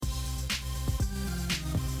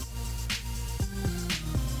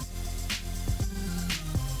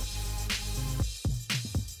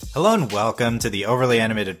Hello and welcome to the Overly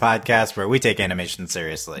Animated Podcast, where we take animation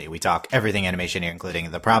seriously. We talk everything animation here,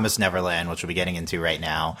 including The Promised Neverland, which we'll be getting into right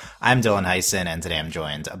now. I'm Dylan Heisen, and today I'm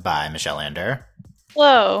joined by Michelle Ander.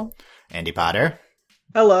 Hello. Andy Potter.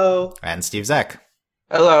 Hello. And Steve Zeck.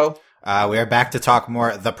 Hello. We are back to talk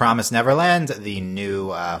more The Promised Neverland, the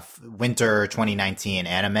new winter 2019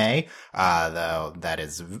 anime, though that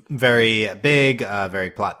is very big,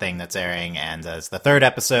 very plot thing that's airing, and it's the third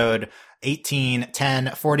episode,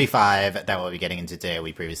 18/10/45, that we'll be getting into today.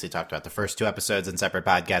 We previously talked about the first two episodes in separate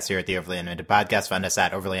podcasts here at the Overly Animated Podcast. Find us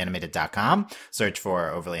at overlyanimated.com. Search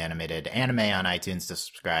for Overly Animated Anime on iTunes to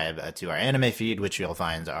subscribe to our anime feed, which you'll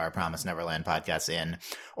find our Promised Neverland podcast in.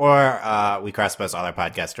 Or we cross-post all our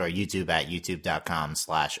podcasts to our YouTube at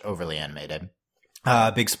youtube.com/overlyanimated.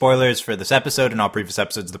 Big spoilers for this episode and all previous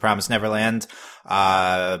episodes of The Promised Neverland.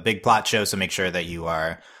 Big plot show, so make sure that you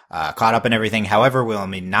are caught up in everything. However, we'll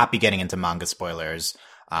not be getting into manga spoilers.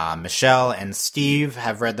 Michelle and Steve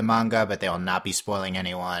have read the manga, but they will not be spoiling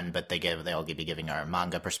anyone, but they'll be giving our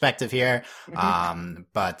manga perspective here.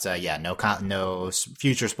 Mm-hmm. No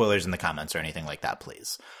future spoilers in the comments or anything like that,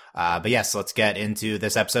 please. But yes, let's get into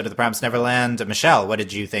this episode of The Promised Neverland. Michelle, what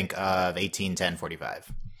did you think of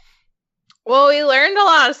 18/10/45? Well, we learned a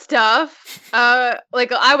lot of stuff. I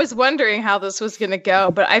was wondering how this was going to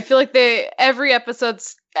go, but I feel like every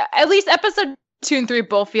episode's, at least episode 2 and 3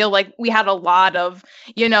 both feel like we had a lot of,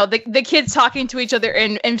 the kids talking to each other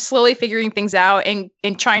and slowly figuring things out and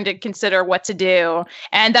trying to consider what to do.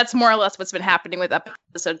 And that's more or less what's been happening with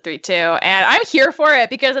episode 3 too. And I'm here for it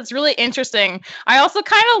because it's really interesting. I also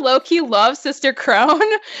kind of low-key love Sister Crone.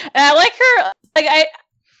 And I like her.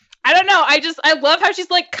 I don't know. I love how she's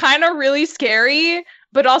kind of really scary,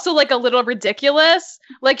 but also a little ridiculous.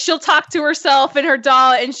 She'll talk to herself and her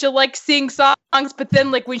doll and she'll sing songs, but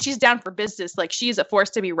then when she's down for business, she's a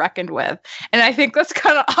force to be reckoned with. And I think that's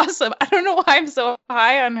kind of awesome. I don't know why I'm so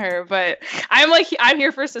high on her, but I'm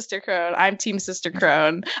here for Sister Crone. I'm team Sister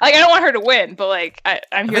Crone. I don't want her to win, but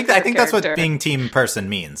I'm here for her. I think that's what being team person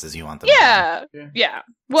means, is you want them to win. Yeah.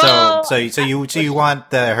 Well, so you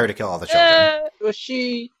want her to kill all the children.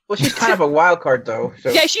 She's kind of a wild card, though. So.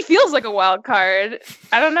 Yeah, she feels like a wild card.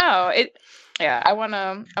 I don't know. I want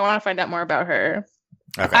to find out more about her.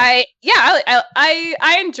 Okay.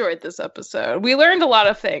 I enjoyed this episode. We learned a lot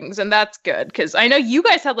of things, and that's good because I know you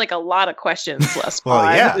guys had a lot of questions last Well,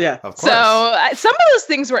 pod. yeah, of course. So some of those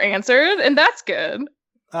things were answered, and that's good.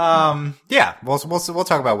 Yeah, we'll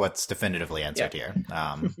talk about what's definitively answered here.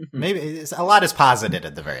 Maybe a lot is posited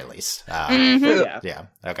at the very least. Yeah.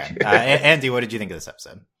 Okay. Andy, what did you think of this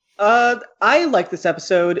episode? I like this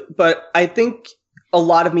episode, but I think a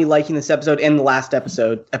lot of me liking this episode and the last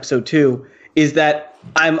episode, episode 2, is that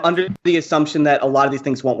I'm under the assumption that a lot of these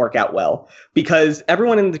things won't work out well because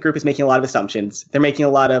everyone in the group is making a lot of assumptions. They're making a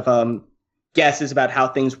lot of guesses about how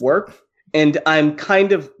things work, and I'm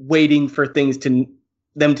kind of waiting for them to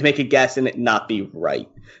make a guess and it not be right,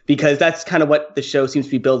 because that's kind of what the show seems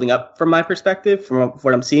to be building up from my perspective, from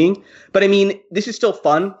what I'm seeing. But I mean, this is still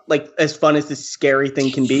fun, as fun as this scary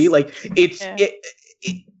thing can be.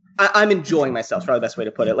 I'm enjoying myself. Is probably the best way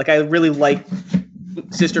to put it. I really like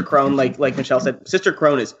Sister Crone. Like Michelle said, Sister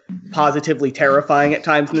Crone is positively terrifying at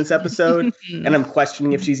times in this episode, and I'm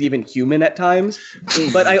questioning if she's even human at times.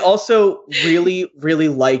 But I also really, really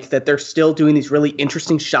like that they're still doing these really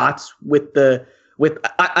interesting shots I'm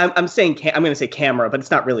going to say camera, but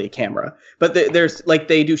it's not really a camera. But there's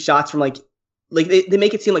they do shots from they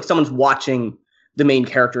make it seem like someone's watching the main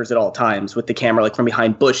characters at all times with the camera, from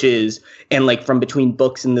behind bushes and from between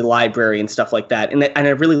books in the library and stuff like that. And I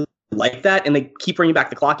really like that. And they keep bringing back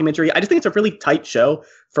the clock imagery. I just think it's a really tight show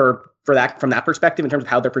for that, from that perspective, in terms of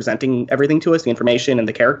how they're presenting everything to us, the information and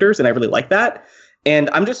the characters. And I really like that. And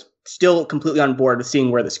I'm just still completely on board with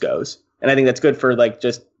seeing where this goes. And I think that's good for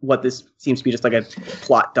just what this seems to be, just a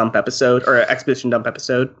plot dump episode or an exposition dump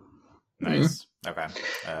episode. Nice. Okay.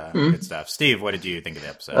 Good stuff. Steve, what did you think of the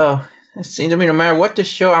episode? Oh, it seems to me no matter what the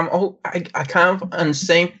show, I kind of on the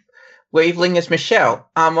same wavelength as Michelle.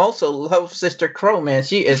 I'm also love Sister Crone, man.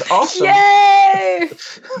 She is awesome. Yay!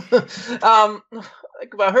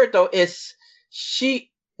 About her though is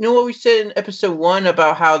she. You know what we said in episode 1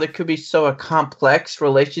 about how there could be a complex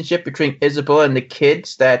relationship between Isabella and the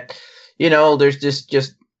kids that. There's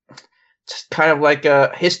just kind of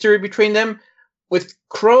a history between them. With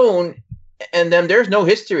Crone and them, there's no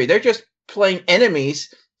history. They're just plain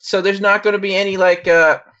enemies. So there's not going to be any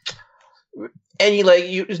there's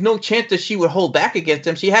no chance that she would hold back against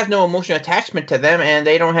them. She has no emotional attachment to them, and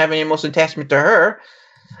they don't have any emotional attachment to her.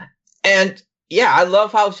 And yeah, I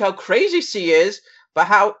love how crazy she is, but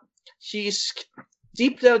how she's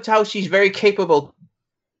deep down, how she's very capable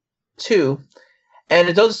 2, and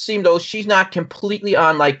it does seem though she's not completely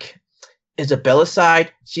on like Isabella's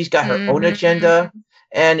side. She's got her own agenda,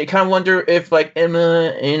 and you kind of wonder if like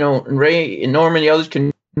Emma, and Ray and Norman and the others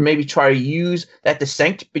can maybe try to use that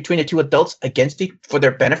dissent between the two adults for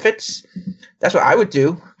their benefits. That's what I would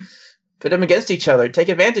do. Put them against each other. Take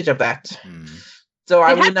advantage of that. So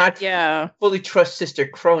I would not fully trust Sister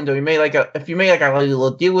Crone, though. If you made a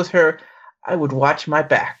little deal with her, I would watch my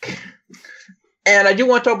back. And I do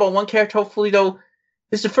want to talk about one character, hopefully, though.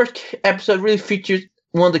 This is the first episode really features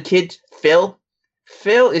one of the kids, Phil.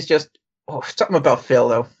 Phil is just something about Phil,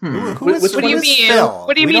 though. What do you mean? Phil?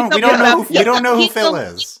 What do you mean? We don't know who Phil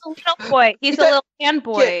is. He's a little boy. He's a little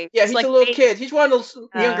handboy. Yeah, he's like a little kid. He's one of those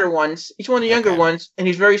younger ones. He's one of the younger ones, and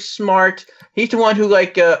he's very smart. He's the one who,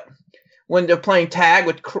 like, when they're playing tag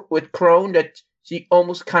with Crone, that she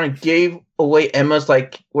almost kind of gave away Emma's,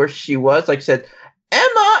 like, where she was. Like, said,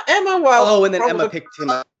 Emma, while... and then Emma picked him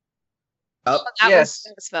up. Yes.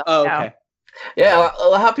 That was Phil. Oh, okay. Yeah,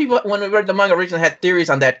 how people, when we read the manga, originally had theories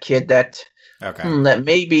on that kid that that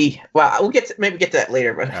maybe. Well, we'll get to that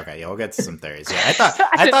later. But we'll get to some theories. Yeah,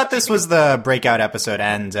 I thought this was the breakout episode,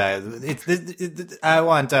 and I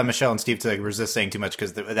want Michelle and Steve to resist saying too much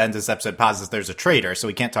because the end of this episode posits there's a traitor, so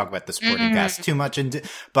we can't talk about the supporting cast too much.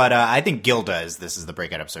 But I think this is the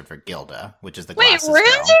breakout episode for Gilda, which is the glasses Wait,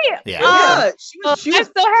 really? girl. Yeah. She was I'm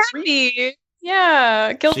so happy.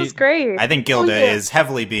 Yeah, Gilda's great. I think Gilda is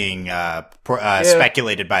heavily being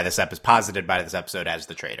speculated by this episode, posited by this episode as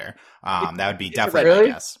the traitor. That would be definitely my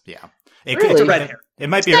guess. Yeah. It's a red herring. It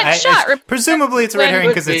might be. Presumably, it's a red herring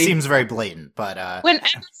because it seems very blatant. But when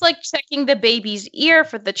Emma's like checking the baby's ear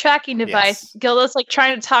for the tracking device, Gilda's like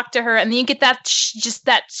trying to talk to her, and then you get that just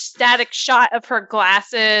that static shot of her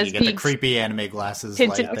glasses. You get the creepy anime glasses.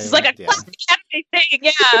 It's like a classic anime thing.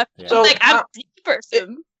 Yeah. So like I'm a deep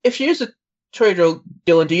person. If she is a traitor,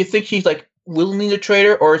 Dylan, do you think she's like willingly the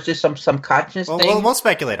traitor, or is this some conscious thing? We'll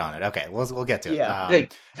speculate on it. Okay, we'll get to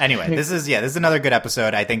it. Anyway, this is another good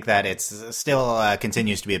episode. I think that it's still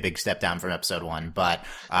continues to be a big step down from episode 1, but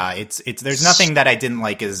it's there's nothing that I didn't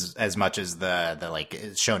like as much as the like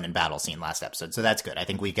shown in battle scene last episode. So that's good. I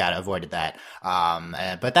think we avoided that.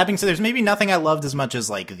 But that being said, there's maybe nothing I loved as much as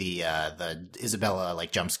like the Isabella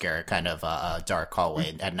like jump scare kind of dark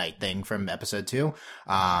hallway at night thing from episode 2.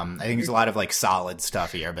 I think there's a lot of like solid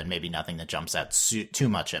stuff here, but maybe nothing that jumps out too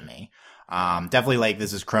much at me. Definitely like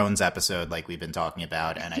this is Crone's episode, like we've been talking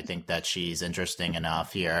about, and I think that she's interesting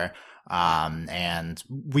enough here. And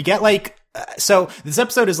we get like, so this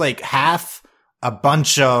episode is like half a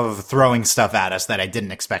bunch of throwing stuff at us that I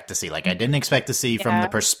didn't expect to see. Like I didn't expect to see from the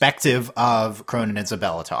perspective of Crone and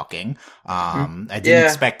Isabella talking. I didn't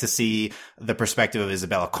expect to see the perspective of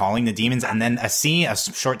Isabella calling the demons, and then a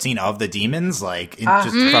short scene of the demons, like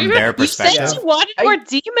just from their perspective. You said you wanted more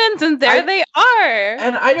demons, and they are.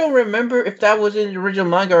 And I don't remember if that was in the original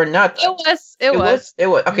manga or not. It was.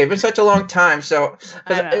 Okay, it's been such a long time. So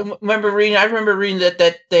I remember reading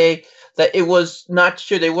that it was not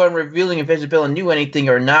sure, they weren't revealing if Isabella knew anything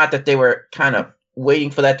or not, that they were kind of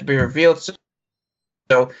waiting for that to be revealed. So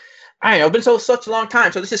I don't know, it's been such a long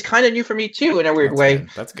time. So this is kind of new for me too, in a weird way. Good.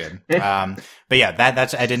 That's good. But yeah,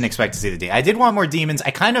 that's I didn't expect to see the demons. I did want more demons.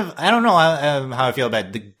 I don't know how I feel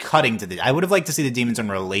about the cutting to I would have liked to see the demons in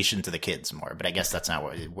relation to the kids more, but I guess that's not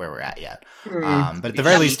where we're at yet. But at the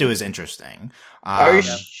very least, it was interesting. Are you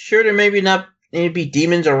sure there maybe not be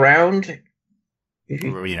demons around?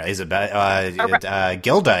 Isabella,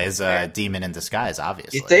 Gilda is a demon in disguise,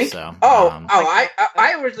 obviously. You think? So,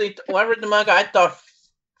 I originally, when I read the manga, I thought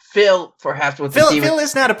Phil perhaps was the demon. Phil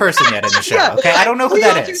is not a person yet in the show. Okay, I don't know who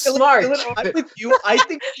that is. Smart. I'm with you. I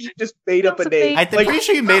think he just made up a name. I'm pretty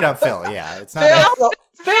sure you made up Phil. Yeah, it's not.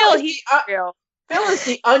 Phil is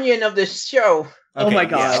the onion of this show. Okay, oh my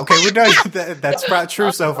god! Yeah, okay, we're done. That's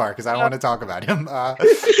true so far because I don't want to talk about him.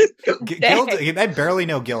 Gilda, I barely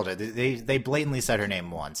know Gilda. They blatantly said her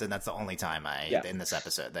name once, and that's the only time in this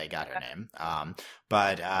episode they got her name.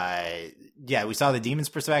 But we saw the demon's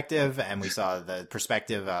perspective, and we saw the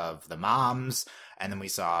perspective of the moms, and then we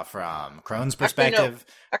saw from Crone's perspective.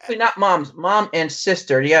 Actually, not moms, mom and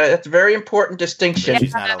sister. Yeah, that's a very important distinction.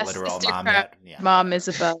 She's not a literal mom yet. Yeah. Mom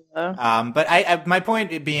Isabella. But my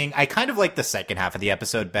point being, I kind of like the second half of the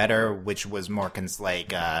episode better, which was more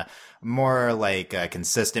consistent, more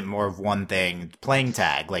of one thing, playing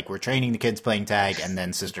tag. Like we're training the kids playing tag, and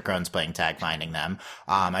then Sister Crone's playing tag, finding them.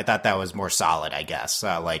 I thought that was more solid, I guess.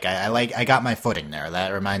 I got my footing there.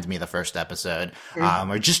 That reminds me of the first episode.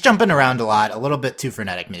 We're just jumping around a little bit too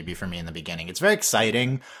frenetic maybe for me in the beginning. It's very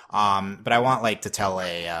exciting. But I want to tell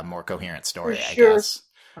a more coherent story, I guess.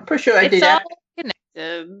 I'm pretty sure I did that.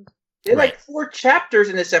 Connected. There are Right. like 4 chapters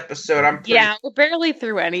in this episode. I'm pretty, Yeah, we're barely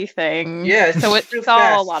through anything. Yeah, so it's it's real all a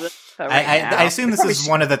fast. lot of stuff right I now. assume this Probably is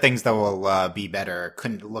one of the things that will be better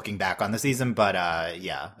looking back on the season, but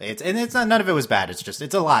yeah, it's not, none of it was bad.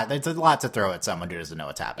 It's a lot. It's a lot to throw at someone who doesn't know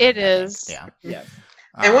what's happening. It I think. is. Yeah. Yeah.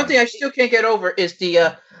 And one thing I still can't get over is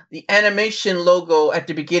the animation logo at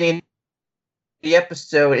the beginning of the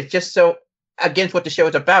episode. It's just so against what the show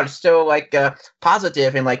is about. It's so like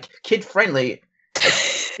positive and like kid friendly.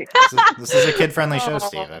 this is a kid-friendly show,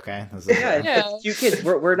 Steve. Okay. This is, Yeah, Yeah. it's cute kids.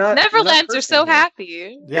 We're not. Neverlands are so happy.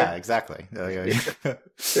 happy. Yeah, exactly. Okay,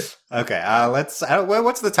 let's.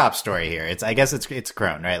 What's the top story here? I guess it's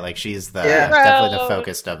Crone, right? Like she's definitely the Crone.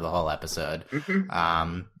 focus of the whole episode.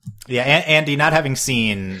 Mhm. Yeah, Andy, not having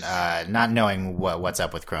seen, not knowing what's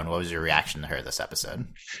up with Crone, what was your reaction to her this episode?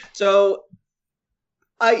 So,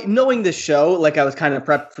 knowing this show, like I was kind of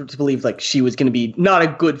prepped to believe like she was going to be not a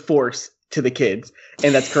good force to the kids,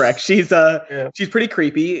 and that's correct. She's she's pretty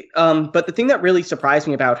creepy. But the thing that really surprised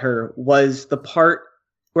me about her was the part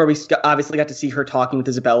where we obviously got to see her talking with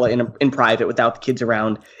Isabella in private without the kids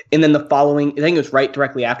around, and then the following, I think it was right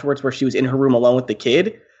directly afterwards, where she was in her room alone with the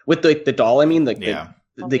kid, with the doll. I mean,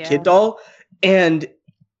 the kid doll, and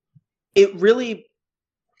it really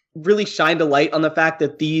shined a light on the fact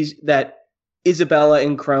that Isabella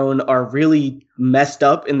and Crone are really messed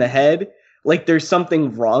up in the head. Like there's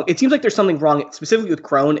something wrong. It seems like there's something wrong specifically with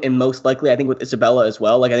Crone, and most likely I think with Isabella as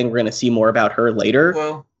well. Like I think we're going to see more about her later.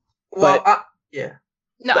 Yeah.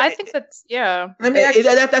 No, I think that's Let me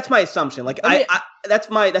That's my assumption. Like that's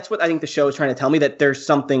what I think the show is trying to tell me, that there's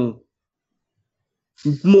something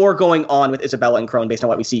more going on with Isabella and Crone based on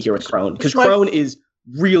what we see here with Crone, because Crone is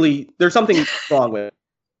really, there's something wrong with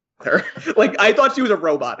her. Like I thought she was a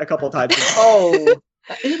robot a couple of times. Oh,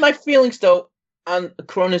 this is my feelings though on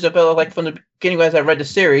Crone Isabella, like from the beginning as I read the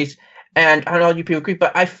series, and I don't know how you people agree,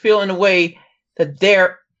 but I feel in a way that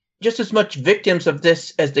they're just as much victims of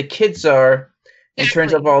this as the kids are in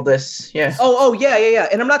terms of all this. Yeah. Oh, yeah.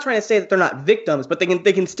 And I'm not trying to say that they're not victims, but they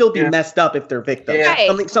can still be messed up if they're victims. Yeah.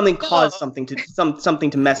 Right. Something caused something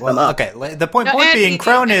to mess them up. Okay, the point Andy, being,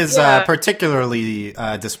 Crone is yeah. particularly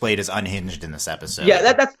displayed as unhinged in this episode.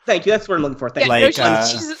 Yeah, that's thank you. That's what I'm looking for. Thank Yeah, you. Like,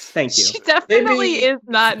 Thank you. She definitely is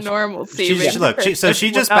not normal, Steven.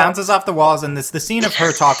 She just bounces off the walls, and the scene of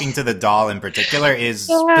her talking to the doll in particular is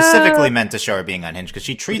specifically meant to show her being unhinged, because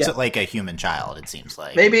she treats it like a human child, it seems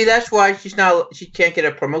like. Maybe that's why she can't get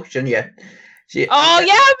a promotion yet. Maybe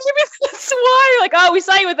that's why. Like, oh, we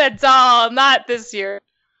saw you with that doll, not this year.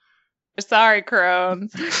 Sorry, Crone.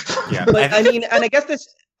 Yeah, But I mean, and I guess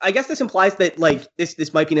this implies that like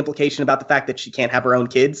this might be an implication about the fact that she can't have her own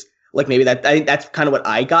kids. Like maybe I think that's kind of what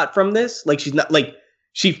I got from this. Like she's not, like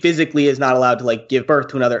she physically is not allowed to like give birth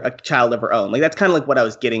to a child of her own. Like that's kind of like what I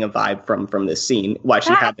was getting a vibe from this scene. Why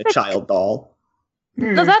she had the child doll.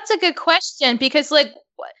 No, that's a good question, because like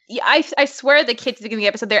I swear the kids at the beginning of the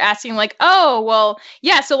episode, they're asking like, oh, well,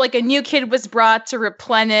 yeah, so like a new kid was brought to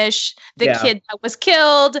replenish the kid that was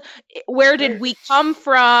killed. Where did we come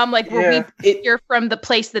from? Like, were we here from the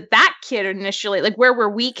place that kid initially, like where were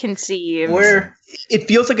we conceived? Where it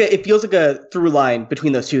feels like a through line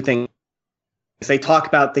between those two things. They talk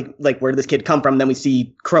about where did this kid come from? Then we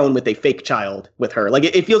see Crone with a fake child with her. Like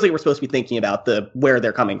it feels like we're supposed to be thinking about where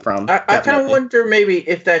they're coming from. I kind of wonder maybe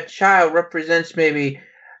if that child represents maybe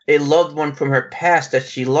a loved one from her past that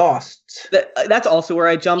she lost. That's also where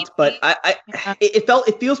I jumped, but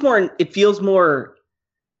it feels more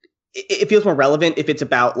relevant if it's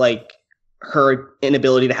about like her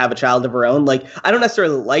inability to have a child of her own. Like I don't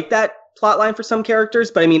necessarily like that plot line for some characters,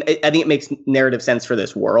 but I mean I think it makes narrative sense for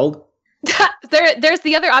this world. There's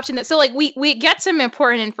the other option that, so like we get some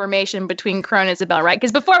important information between Crone and Isabella, right?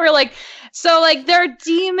 Because before we're like, so like they're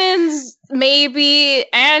demons maybe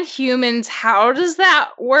and humans. How does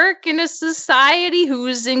that work in a society?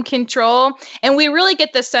 Who's in control? And we really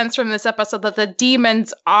get the sense from this episode that the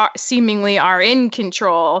demons are seemingly in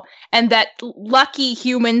control, and that lucky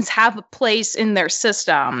humans have a place in their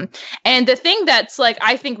system. And the thing that's like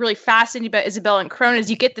I think really fascinating about Isabella and Crone is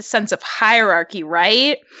you get the sense of hierarchy,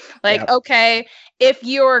 right? Like, okay, if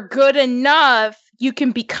you're good enough, you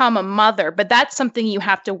can become a mother, but that's something you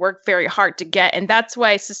have to work very hard to get. And that's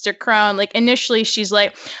why Sister Crone, like initially she's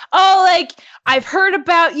like, oh, like I've heard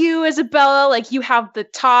about you, Isabella. Like, you have the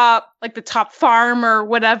top farm or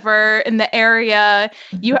whatever in the area.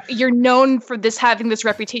 You're known for having this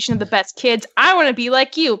reputation of the best kids. I want to be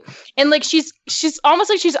like you. And like, she's almost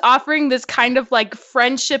like she's offering this kind of like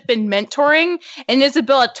friendship and mentoring. And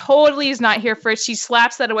Isabella totally is not here for it. She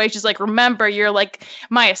slaps that away. She's like, remember, you're like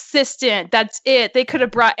my assistant. That's it. They could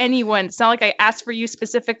have brought anyone. It's not like I asked for you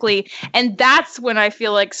specifically. And that's when I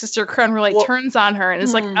feel like Sister Crone really turns on her and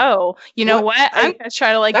is like, oh, you know what? I'm gonna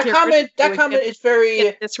try to like that comment is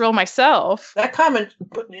very this role myself. That comment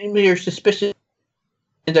put me your suspicion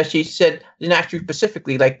that she said didn't ask you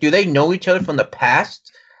specifically. Like, do they know each other from the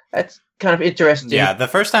past? That's kind of interesting. Yeah, the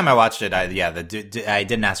first time I watched it, I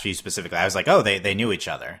didn't ask for you specifically. I was like, oh, they knew each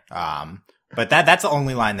other. But that's the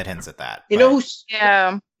only line that hints at that. You know,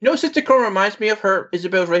 Sister Crone reminds me of her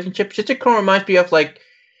Isabella's relationship. Sister Crone reminds me of like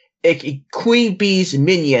a Queen Bee's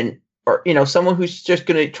minion, or someone who's just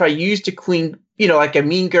gonna try to use the Queen, like a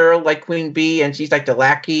mean girl like Queen Bee, and she's like the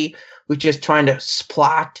lackey who's just trying to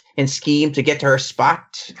plot and scheme to get to her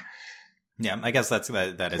spot. Yeah, I guess that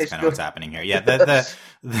is kind of what's happening here. Yeah,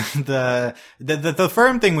 the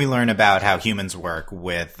firm thing we learn about how humans work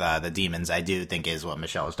with the demons, I do think, is what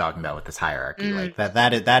Michelle was talking about with this hierarchy. Like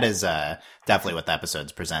that is definitely what the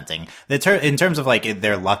episode's presenting. In terms of like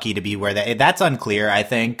they're lucky to be where that's unclear. I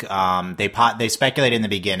think they speculate in the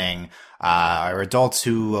beginning. Are adults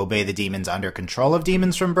who obey the demons under control of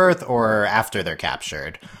demons from birth or after they're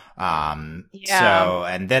captured? So,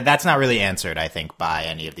 and that's not really answered, I think, by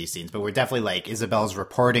any of these scenes, but we're definitely like Isabel's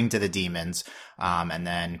reporting to the demons. And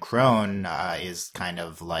then Crone, is kind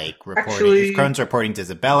of like reporting. Crone's reporting to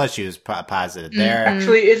Isabella. She was posited there.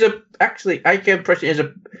 Actually, I get the impression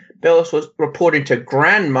Isabella was reporting to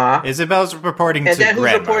Grandma. Isabel's reporting to Grandma. And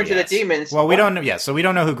then who's reporting to the demons? Well, we don't know. Yeah, so we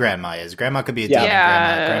don't know who Grandma is. Grandma could be a demon.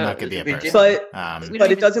 Grandma could be a person.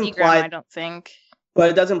 But it does imply. I don't think.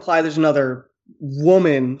 But it does imply there's another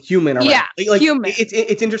human around. Yeah, like human.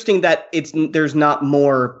 It's interesting that there's not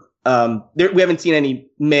more. We haven't seen any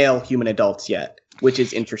male human adults yet, which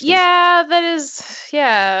is interesting. Yeah, that is.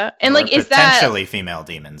 Yeah, and or like, is potentially female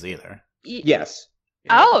demons either? Yes.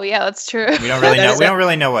 Oh yeah, that's true. We don't really know. We don't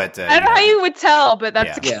really know what. I don't know how you would tell, but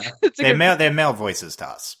that's they have male voices to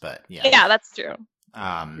us, but yeah, that's true.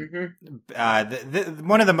 One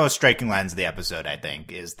of the most striking lines of the episode, I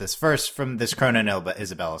think, is this first from this Crone and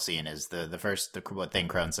Isabella scene is the first thing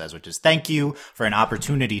Crone says, which is "Thank you for an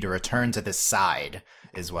opportunity to return to this side,"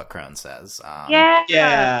 is what Crone says.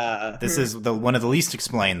 This is one of the least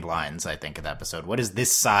explained lines, I think, of the episode. What does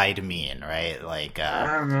this side mean, right? Like,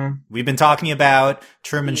 I don't know. We've been talking about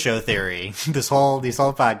Truman Show theory this whole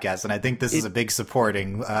podcast, and I think this is a big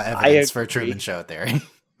supporting evidence for Truman Show theory.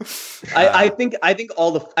 I think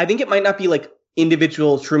it might not be like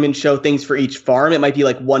individual Truman Show things for each farm. It might be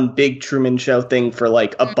like one big Truman Show thing for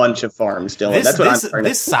like a bunch of farms. Dylan, that's what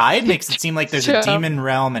this side makes it seem like there's a demon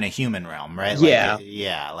realm and a human realm, right?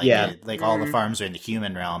 Like, all the farms are in the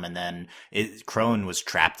human realm, and then Crone was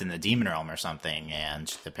trapped in the demon realm or something,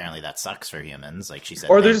 and apparently that sucks for humans. Like she said,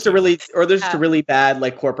 or there's just a really bad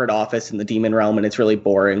like corporate office in the demon realm, and it's really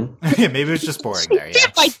boring. Yeah, maybe it's just boring there. Yeah,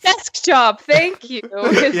 my desk job. Thank you.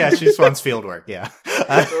 Yeah, she just wants field work. Yeah.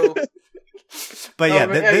 But yeah,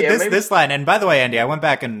 this line, and by the way, Andy, I went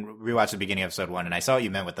back and rewatched the beginning of episode 1, and I saw what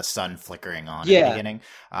you meant with the sun flickering on in the beginning.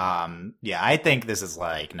 I think this is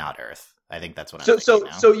like not Earth. I think that's what I'm thinking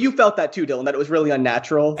now. So you felt that too, Dylan, that it was really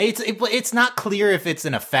unnatural? It's not clear if it's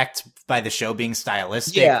an effect by the show being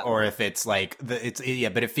stylistic or if it's like but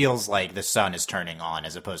it feels like the sun is turning on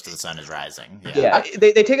as opposed to the sun is rising. Yeah,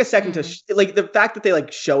 they take a second to like the fact that they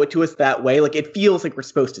like show it to us that way. Like it feels like we're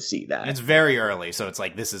supposed to see that. And it's very early, so it's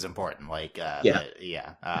like this is important. Like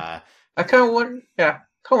I kind of wonder. Yeah,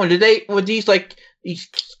 come on. Were these like these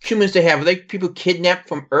humans they have? Are they people kidnapped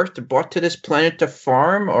from Earth and brought to this planet to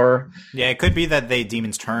farm, or? Yeah, it could be that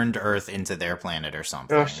demons turned Earth into their planet or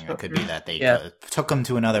something. It could be that they took them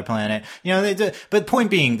to another planet. But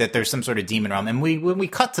point being that there's some sort of demon realm, and when we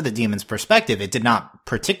cut to the demon's perspective, it did not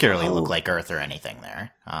particularly look like Earth or anything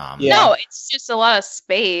there. No, it's just a lot of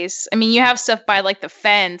space. I mean, you have stuff by like the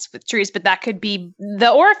fence with trees, but that could be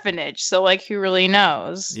the orphanage. So like, who really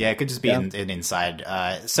knows? Yeah, it could just be inside.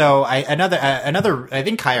 So another. I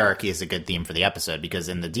think hierarchy is a good theme for the episode because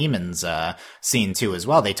in the demons scene too as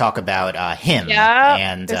well, they talk about him. Yeah,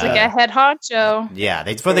 and there's like a head honcho. Yeah,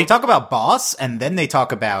 they talk about boss, and then they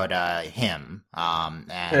talk about him.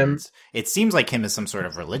 And it seems like him is some sort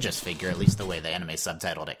of religious figure, at least the way the anime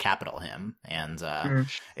subtitled it, capital him. And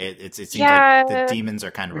it seems like the demons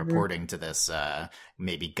are kind of reporting to this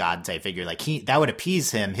maybe god type figure, like that would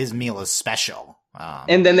appease him. His meal is special.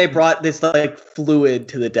 And then they brought this like fluid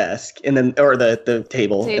to the desk, and then or the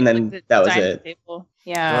table, and then that was it. Table.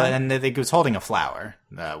 Yeah. Well, and I think it was holding a flower.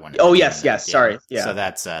 When yes, sorry. Yeah. So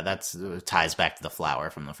that's ties back to the flower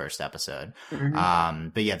from the first episode. Mm-hmm.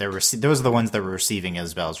 But yeah, those are the ones that were receiving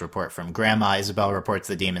Isabel's report from Grandma. Isabel reports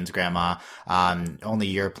the demon's grandma. Only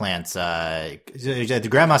your plants. The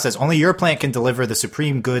grandma says only your plant can deliver the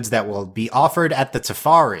supreme goods that will be offered at the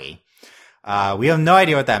Tefari. We have no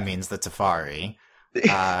idea what that means. The Tefari.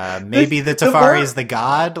 Maybe the Tefari is the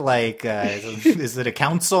god. Like, is it a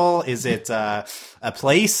council? Is it a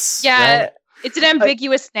place? Yeah, right? It's an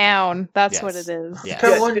ambiguous noun. That's what it is. Yes.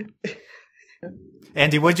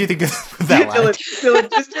 Andy, what do you think of that line? Dylan,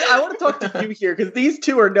 I want to talk to you here because these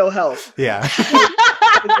two are no help. Yeah.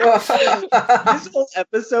 This whole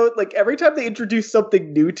episode, like every time they introduce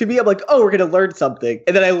something new to me, I'm like, oh, we're gonna learn something,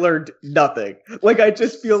 and then I learned nothing. Like I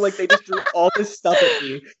just feel like they just threw all this stuff at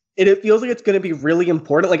me. And it feels like it's going to be really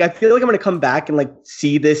important. Like, I feel like I'm going to come back and, like,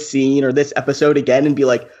 see this scene or this episode again and be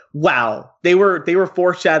like, wow, they were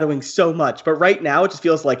foreshadowing so much. But right now, it just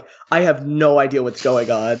feels like I have no idea what's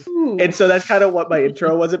going on. Ooh. And so that's kind of what my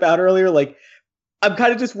intro was about earlier. Like, I'm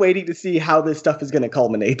kind of just waiting to see how this stuff is going to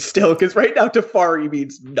culminate still, because right now Tefari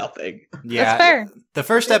means nothing. Yeah, that's fair. The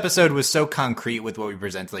first episode was so concrete with what we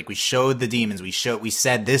presented. Like we showed the demons, we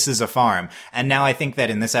said this is a farm, and now I think that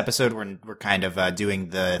in this episode we're kind of doing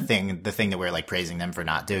the thing that we're like praising them for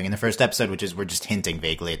not doing in the first episode, which is we're just hinting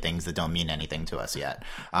vaguely at things that don't mean anything to us yet.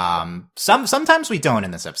 Sometimes we don't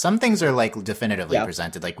in this episode. Some things are like definitively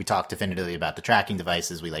presented. Like we talked definitively about the tracking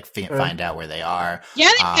devices. We like find out where they are.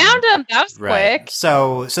 Yeah, they found them. That was quick.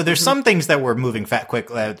 So there's some things that we're moving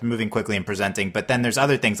quickly and presenting, but then there's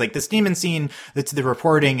other things like this demon scene. That's the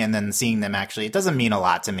reporting and then seeing them actually. It doesn't mean a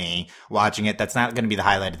lot to me watching it. That's not going to be the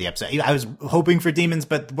highlight of the episode. I was hoping for demons,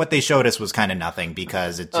 but what they showed us was kind of nothing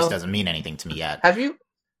because it just doesn't mean anything to me yet. Have you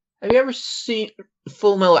ever seen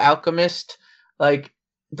Full Metal Alchemist, like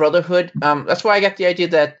Brotherhood? That's why I got the idea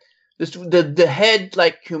that the head,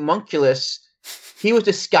 like homunculus, he was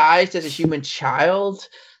disguised as a human child.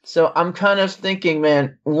 So I'm kind of thinking,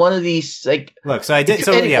 man, one of these like. Look, so I did.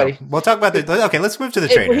 So anybody. Yeah, we'll talk about the. Okay, let's move to the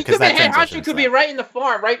trainer because that head honcho could be right in the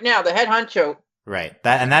farm right now. The head honcho. Right,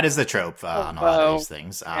 that is the trope on a lot of these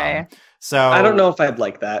things. Okay. So I don't know if I'd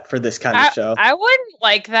like that for this kind of show. I wouldn't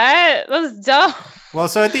like that. That's dumb. Well,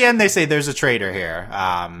 so at the end they say there's a traitor here.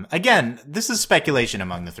 Again, this is speculation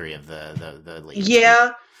among the three of the leads.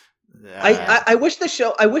 Yeah. I wish the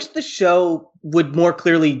show would more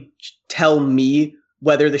clearly tell me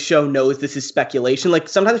whether the show knows this is speculation. Like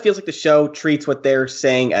sometimes it feels like the show treats what they're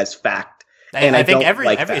saying as fact. And I think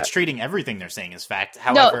it's treating everything they're saying as fact.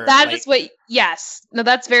 However, yes. No,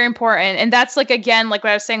 that's very important. And that's like, again, like what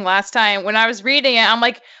I was saying last time, when I was reading it, I'm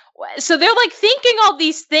like, so they're like thinking all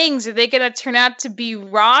these things. Are they going to turn out to be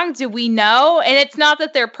wrong? Do we know? And it's not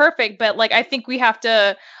that they're perfect, but like, I think we have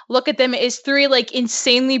to look at them as three like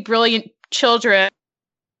insanely brilliant children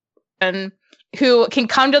and who can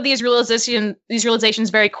come to these realizations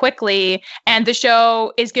very quickly, and the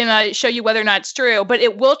show is going to show you whether or not it's true, but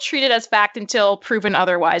it will treat it as fact until proven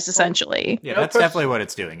otherwise, essentially. Yeah, that's definitely what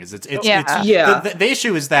it's doing. Is it's The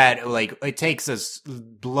issue is that like it takes us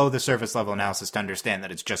below the surface level analysis to understand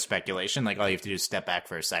that it's just speculation. Like all you have to do is step back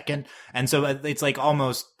for a second, and so it's like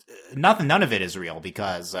almost nothing. None of it is real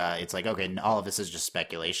because it's like okay, all of this is just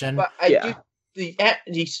speculation. But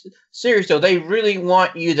the series though, they really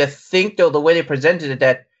want you to think though the way they presented it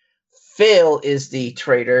that Phil is the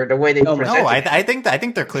traitor. The way they I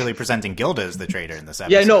think they're clearly presenting Gilda as the traitor in this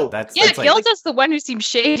episode. Yeah, no, that's Gilda's the one who seems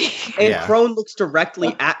shady. And Crone looks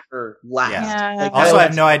directly at her last. Yeah. Like, also, I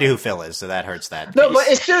have no idea who Phil is, so that hurts that. No, but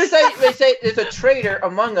as soon as they say there's a traitor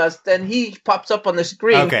among us, then he pops up on the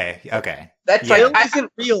screen. Okay. That's Phil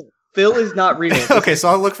isn't real. Phil is not real. Okay, so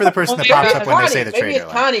I'll look for the person that pops up when they say the traitor. Maybe it's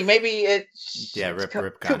Connie. Maybe it's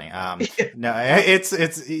rip Connie. No, it's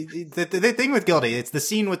the thing with Gilda. It's the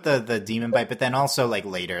scene with the demon bite, but then also like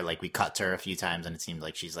later, like we cut to her a few times, and it seemed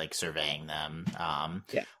like she's like surveying them.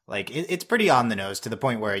 Like it's pretty on the nose to the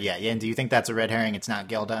point where and do you think that's a red herring? It's not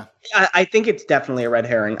Gilda. I think it's definitely a red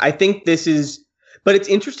herring. I think this is. But it's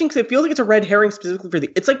interesting because it feels like it's a red herring specifically for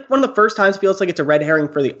it's like one of the first times it feels like it's a red herring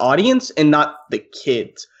for the audience and not the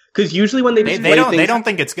kids. Because usually when they don't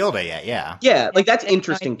think it's Gilda yet, like that's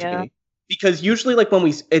interesting to me. Because usually like when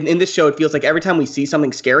we in this show, it feels like every time we see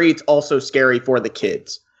something scary, it's also scary for the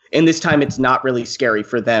kids. And this time, it's not really scary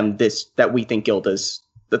for them. That we think Gilda's.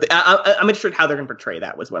 I'm interested how they're going to portray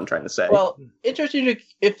that. Was what I'm trying to say. Well, interesting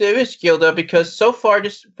if there is Gilda, because so far,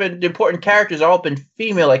 just the important characters all been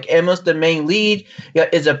female. Like Emma's the main lead. Yeah,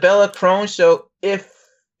 Isabella, Crone. So if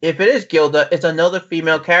if it is Gilda, it's another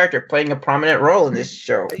female character playing a prominent role in this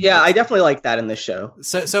show. Yeah, I definitely like that in this show.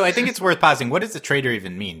 So I think it's worth pausing. What does the traitor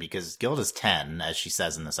even mean? Because Gilda's 10, as she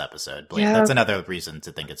says in this episode. Blake, Yeah. that's another reason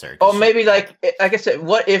to think it's her. Oh, maybe like I said,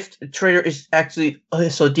 what if the traitor is actually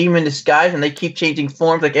so demon disguise and they keep changing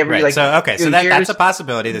forms like every Right. like So okay, so few that's years? a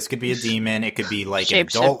possibility. This could be a demon. It could be like an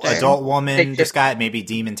Shapeshifter. adult woman Shapeshifter. disguise, maybe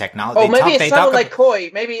demon technology. Oh, maybe they it's talk something like about- Koi.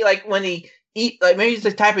 Maybe like when they eat, like maybe it's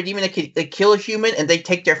the type of demon that can kill a human and they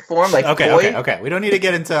take their form like Koi. Okay. We don't need to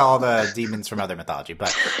get into all the demons from other mythology,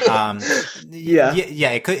 but Yeah.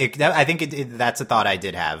 It could. I think that's a thought I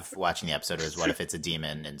did have watching the episode. Was what if it's a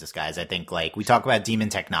demon in disguise? I think like we talk about demon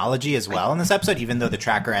technology as well in this episode, even though the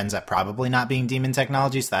tracker ends up probably not being demon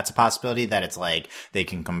technology. So that's a possibility that it's like they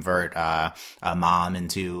can convert a mom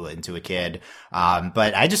into a kid.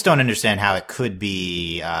 But I just don't understand how it could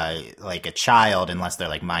be like a child unless they're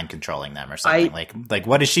like mind controlling them or something. Like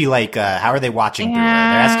what is she like? How are they watching through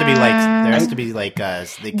her? There has to be like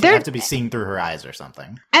they have to be seeing through her eyes or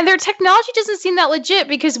something. And their technology doesn't seem that legit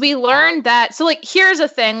because we learned that. So, like, here's a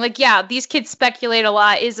thing. Like, yeah, these kids speculate a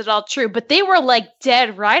lot. Is it all true? But they were, like,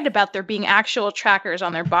 dead right about there being actual trackers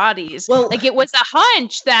on their bodies. Well- like, it was a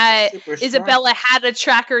hunch that Super smart. Isabella had a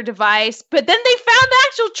tracker device, but then they found the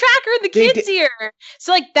actual tracker in the They kid's ear.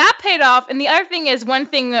 So, like, that paid off. And the other thing is, one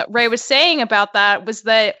thing that Ray was saying about that was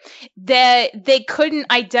that they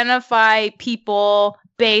couldn't identify people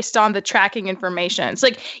based on the tracking information. It's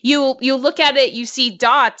like you look at it, you see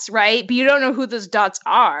dots, right? But you don't know who those dots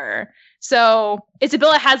are. So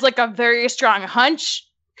Isabella has like a very strong hunch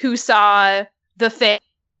who saw the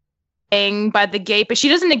thing by the gate, but she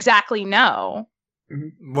doesn't exactly know.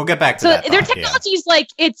 We'll get back to So that. their thought, yeah. technology is like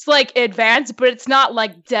it's like advanced, but it's not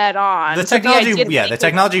like dead on. The So technology, idea that the they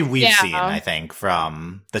technology we've yeah. seen, I think,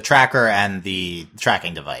 from the tracker and the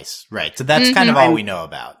tracking device, right? So that's kind of all we know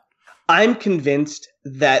about. I'm convinced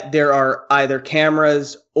that there are either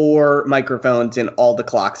cameras or microphones in all the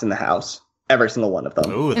clocks in the house. Every single one of them.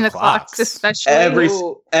 Ooh, in the clocks, especially.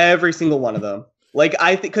 Every single one of them. Like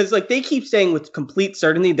I think, because like they keep saying with complete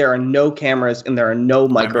certainty there are no cameras and there are no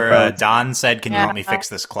Remember, microphones. Don said, "Can you Yeah. help me fix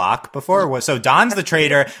this clock?" Before, so Don's the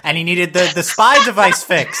traitor, and he needed the spy device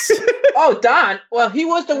fixed. Oh, Don. Well, he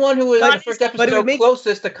was the one who was in Don the first is- but it episode would make-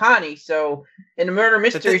 closest to Connie. So in the murder The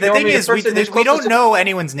mystery, thing is, we who's don't closest to- know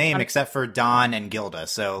anyone's name except for Don and Gilda,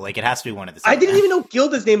 so like it has to be one of the. I didn't even know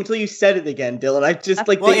Gilda's name until you said it again, Dylan. I just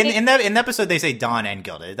like Well, they- in the episode, they say Don and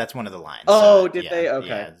Gilda. That's one of the lines. Oh, So, did yeah, they? Okay.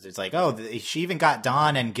 Yeah. It's like, oh, she even got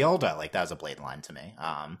Don and Gilda. Like that was a blatant line to me.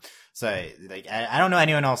 So like, I don't know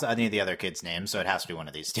any of the other kids' names, so it has to be one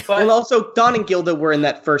of these two. But- and also Don and Gilda were in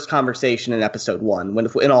that first conversation in episode 1 when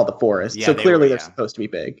in all the forest. Yeah, so they clearly were, they're yeah. supposed to be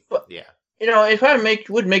big. Yeah. You know, if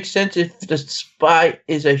would make sense if the spy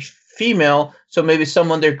is a female, so maybe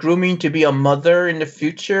someone they're grooming to be a mother in the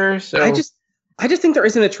future. So I just think there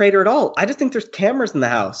isn't a traitor at all. I just think there's cameras in the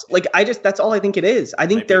house. Like that's all I think it is. I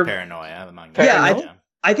think Might be they're paranoia among Yeah, them.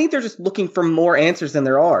 I think they're just looking for more answers than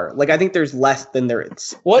there are. Like I think there's less than there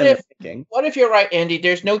is. What than they're if- thinking. what if you're right, Andy?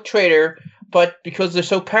 There's no traitor, but because they're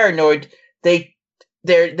so paranoid,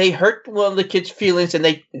 they hurt one of the kids' feelings and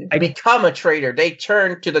they become a traitor. They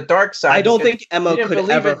turn to the dark side. I don't because think Emma you didn't could believe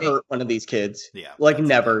ever in me. hurt one of these kids. Yeah. Like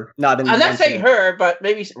never. Not in I'm not saying her, but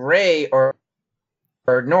maybe Ray or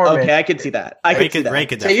Norman. Okay, I could see that. I Ray could see that. Ray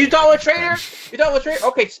could Say, you definitely- thought a traitor? You thought a traitor?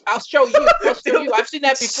 Okay, I'll show you. I've seen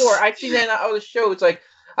that before. I've seen that on other shows. It's like,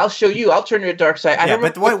 I'll show you. I'll turn to the dark side. I Yeah, don't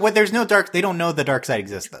but know- what? There's no dark. They don't know the dark side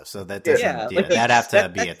exists though, so that doesn't. Yeah, Yeah, like, that'd have to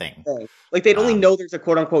that- be a that's thing. the thing. Like they'd only know there's a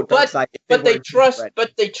quote unquote dark side. if But they weren't trust. ready.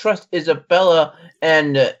 But they trust Isabella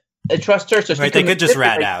and they trust her. So she Right, they can could just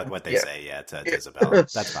rat manipulate- out what they Yeah. say, to Isabella.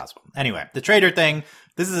 That's possible. Anyway, the traitor thing.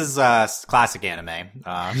 This is classic anime.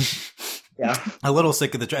 Yeah. A little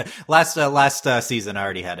sick of the last season. I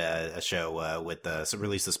already had a show with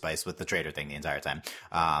release the spice with the traitor thing the entire time.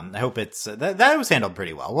 I hope it's that was handled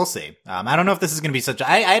pretty well. We'll see. I don't know if this is going to be such.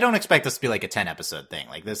 I don't expect this to be like a 10 episode thing.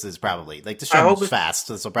 Like this is probably like the show moves fast.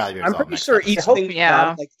 This will probably be. I'm resolved pretty next sure episode. each hope- thing,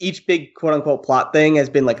 yeah. like each big quote unquote plot thing has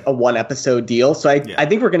been like a 1 episode deal. So I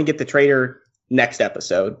think we're gonna get the traitor next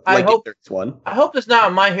episode. I Like hope- if there's one. I hope it's not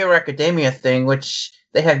a My Hero Academia thing, which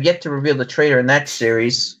they have yet to reveal the traitor in that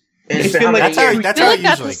series. It's been like- That's how I that's feel how like it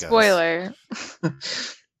that's usually a goes. spoiler.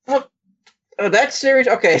 Oh, that series.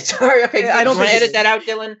 Okay, sorry. Okay, I don't you wanna think edit it's- that out,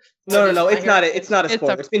 Dylan. No. My It's Hero- not. It's not a It's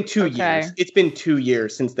spoiler. a- It's been 2 okay. years. It's been 2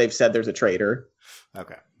 years since they've said there's a traitor.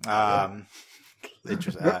 Okay.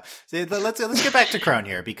 Interesting. So let's get back to Crone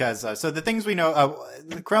here because so the things we know,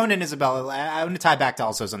 Crone and Isabella. I want to tie back to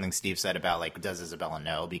also something Steve said about like does Isabella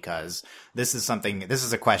know, because this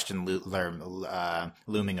is a question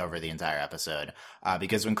looming over the entire episode.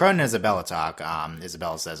 Because when Crone and Isabella talk,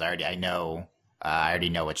 Isabella says, I already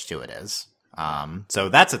know which two it is. So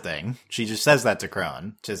that's a thing. She just says that to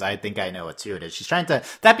Crone, which is I think I know what two it is. She's trying to.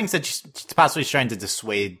 That being said, she's possibly trying to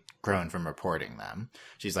dissuade Crone from reporting them.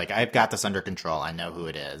 She's like, I've got this under control. I know who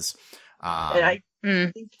it is. And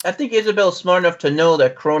I think Isabel's smart enough to know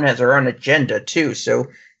that Crone has her own agenda too. So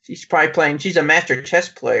she's probably playing. She's a master chess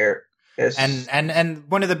player. And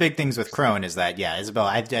one of the big things with Crone is that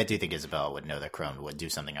Isabella. I do think Isabella would know that Crone would do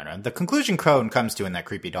something on her own. The conclusion Crone comes to in that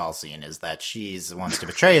creepy doll scene is that she wants to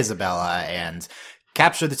betray Isabella and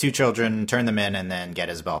capture the two children, turn them in, and then get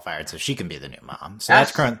Isabella fired so she can be the new mom. So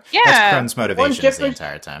that's Crone. Yeah. That's Crone's motivations the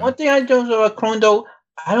entire time. One thing I don't know about Crone, though,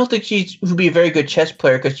 I don't think she would be a very good chess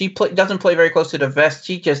player because she doesn't play very close to the vest.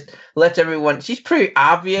 She just lets everyone. She's pretty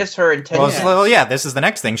obvious her intention. Well, this is the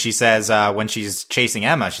next thing she says when she's chasing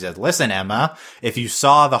Emma. She says, "Listen, Emma, if you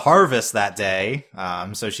saw the harvest that day,"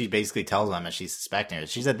 so she basically tells Emma she's suspecting her.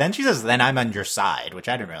 She says, "Then I'm on your side," which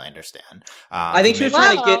I didn't really understand. I think she was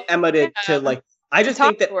trying to get Emma to like. I just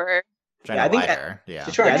think that. I think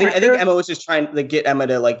Emma was just trying to get Emma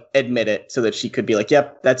to like admit it so that she could be like,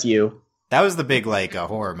 "Yep, that's you." That was the big like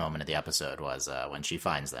horror moment of the episode was when she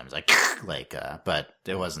finds them. It's like but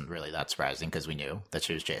it wasn't really that surprising because we knew that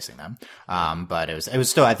she was chasing them. But it was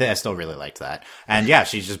still I still really liked that. And yeah,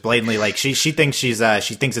 she's just blatantly like she thinks she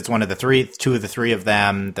thinks it's one of the two of the three of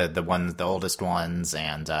them, the oldest ones,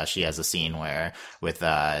 and she has a scene with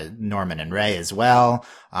Norman and Ray as well.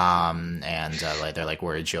 Like they're like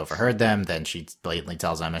worried she overheard them. Then she blatantly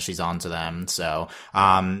tells Emma she's on to them. So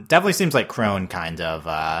definitely seems like Crone kind of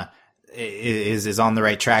is on the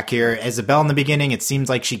right track here. Isabel in the beginning, it seems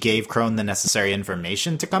like she gave Crone the necessary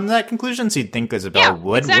information to come to that conclusion. So you'd think Isabel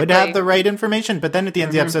would have the right information, but then at the end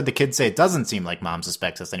of the episode, the kids say it doesn't seem like Mom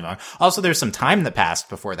suspects us anymore. Also, there's some time that passed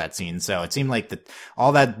before that scene, so it seemed like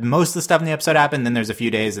most of the stuff in the episode happened. Then there's a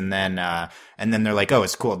few days, and then they're like, "Oh,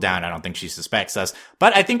 it's cooled down. I don't think she suspects us."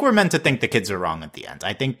 But I think we're meant to think the kids are wrong at the end.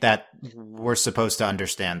 I think that we're supposed to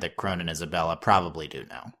understand that Crone and Isabella probably do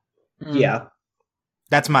know. Yeah.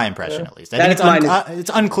 That's my impression, at least. I think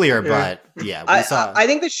it's unclear, but yeah, I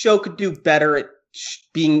think the show could do better at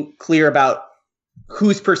being clear about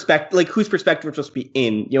whose perspective we're supposed to be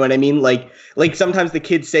in. You know what I mean? Like sometimes the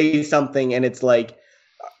kids say something, and it's like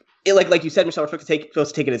you said, Michelle, we're supposed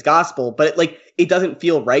to take it as gospel, but it doesn't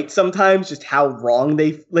feel right sometimes. Just how wrong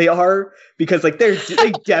they are, because like they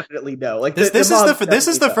definitely know. Like this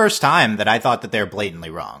is the first time that I thought that they're blatantly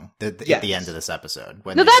wrong at the end of this episode.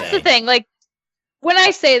 That's the thing, like. When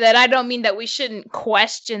I say that, I don't mean that we shouldn't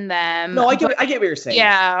question them. No, I get what you're saying.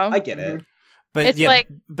 Yeah, I get it. But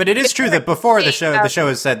but it is true that before the show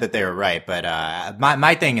has said that they were right. But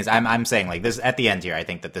my thing is, I'm saying like this at the end here. I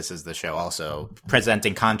think that this is the show also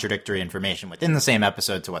presenting contradictory information within the same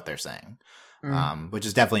episode to what they're saying, which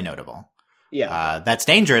is definitely notable. Yeah, that's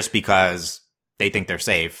dangerous because they think they're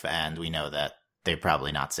safe, and we know that they're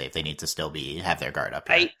probably not safe. They need to still have their guard up.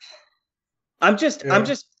 I'm just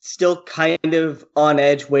still kind of on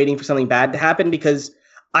edge waiting for something bad to happen, because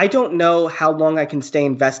I don't know how long I can stay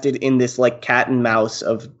invested in this like cat and mouse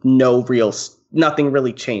of nothing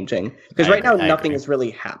really changing, because right now nothing has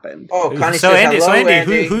really happened. Oh, Connie so says Andy,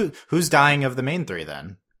 Andy. Who's dying of the main three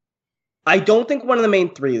then? I don't think one of the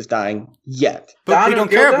main three is dying yet. But we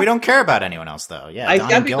don't care. We don't care about anyone else though. Yeah,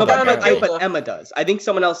 but Emma does. I think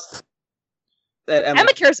someone else.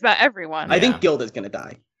 Emma cares about everyone. I think Gilda's gonna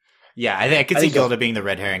die. Yeah, I could see Gilda being the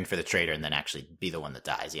red herring for the traitor and then actually be the one that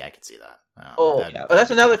dies. Yeah, I could see that.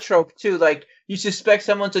 That's another trope too. Like you suspect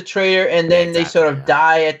someone's a traitor and then they sort of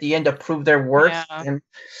die at the end to prove their worth. Yeah. And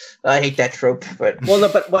I hate that trope. But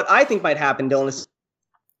but what I think might happen, Dylan, is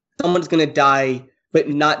someone's going to die, but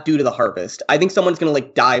not due to the harvest. I think someone's going to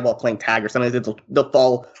like die while playing tag or something. They'll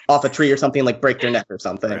fall off a tree or something, like break their neck or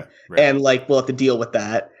something, right. And like we'll have to deal with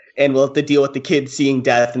that. And we'll have to deal with the kids seeing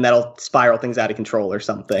death, and that'll spiral things out of control or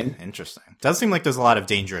something. Interesting. Does seem like there's a lot of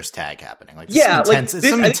dangerous tag happening. Like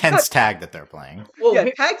some intense tag that they're playing. Well,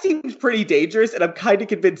 tag seems pretty dangerous, and I'm kind of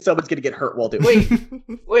convinced someone's going to get hurt while doing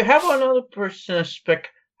it. Wait, how about another person suspect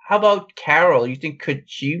how about Carol? You think could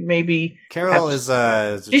she maybe? Carol is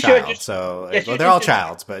a child, so they're all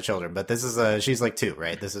children. But this is she's like 2,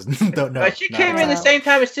 right? This is But she came in the same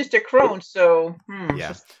time as Sister Crone, so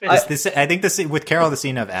yeah. I think the scene with Carol, the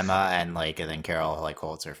scene of Emma and then Carol like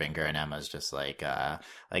holds her finger and Emma's just it's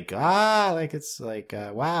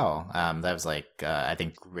wow. That was I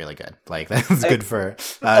think really good. Like that was good for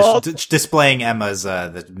displaying Emma's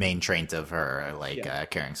the main trait of her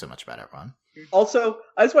caring so much about everyone. Also,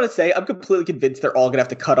 I just want to say, I'm completely convinced they're all going to have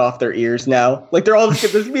to cut off their ears now. Like, they're all just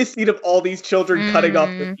there's going to be a scene of all these children cutting off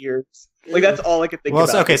their ears. Like, that's all I can think about.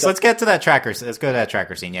 So let's get to that tracker. Let's go to that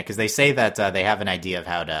tracker scene, because they say that they have an idea of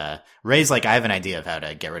how to... Ray's I have an idea of how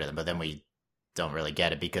to get rid of them, but then we don't really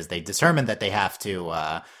get it, because they determined that they have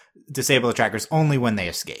to disable the trackers only when they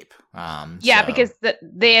escape. Because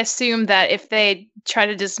they assume that if they try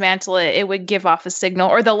to dismantle it, it would give off a signal,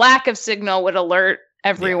 or the lack of signal would alert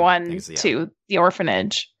everyone to the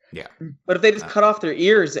orphanage. Yeah. But if they just cut off their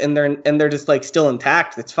ears and they're just still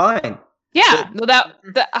intact, it's fine. Yeah. Well,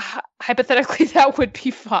 hypothetically that would be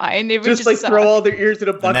fine. It would just throw all their ears in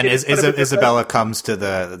a bucket. And then Isabella comes to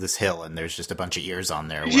this hill and there's just a bunch of ears on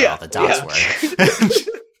there where all the dots were.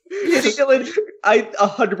 I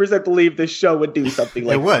 100% believe this show would do something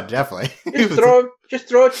like that. It would, definitely. Just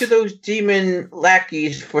throw it to those demon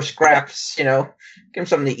lackeys for scraps, give them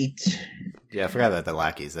something to eat. Yeah, I forgot about the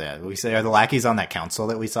lackeys. Yeah, are the lackeys on that council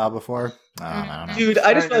that we saw before? I don't know. Dude,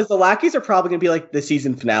 I just realized the lackeys are probably going to be the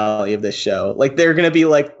season finale of this show. They're going to be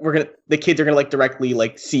the kids are going to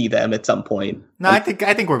directly see them at some point. No, I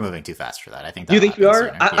think we're moving too fast for that. I think you think we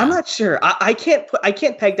are? I'm not sure. I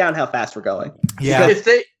can't peg down how fast we're going. Yeah.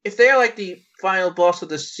 Because if they are the final boss of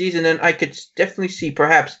the season, then I could definitely see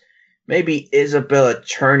perhaps maybe Isabella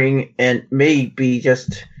turning and maybe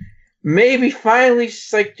finally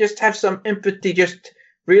just have some empathy, just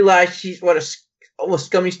realize she's what a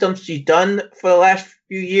scummy stump she's done for the last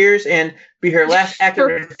few years and be her last act of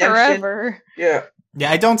redemption. Forever. Yeah. Yeah,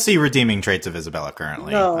 I don't see redeeming traits of Isabella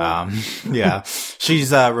currently. No.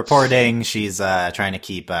 She's reporting. She's trying to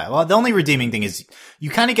keep. The only redeeming thing is you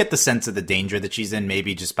kind of get the sense of the danger that she's in,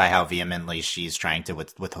 maybe just by how vehemently she's trying to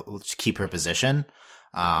keep her position.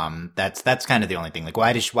 That's kind of the only thing.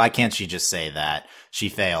 Why can't she just say that she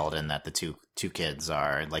failed and that the two kids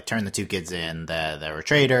are turn the 2 kids in, they were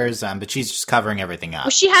traitors, but she's just covering everything up.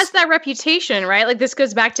 Well, she has that reputation, right? This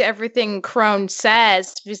goes back to everything Crone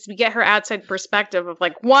says, just we get her outside perspective of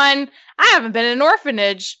one, I haven't been in an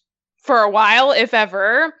orphanage for a while, if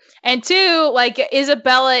ever. And 2,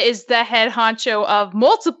 Isabella is the head honcho of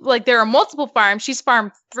multiple, there are multiple farms. She's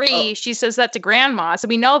farm 3. Oh. She says that to grandma. So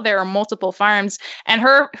we know there are multiple farms, and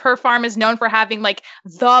her farm is known for having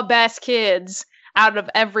the best kids out of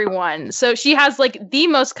everyone. So she has the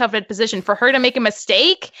most coveted position. For her to make a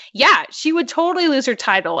mistake, she would totally lose her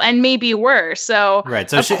title and maybe worse. So, right.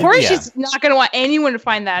 So of course she's not going to want anyone to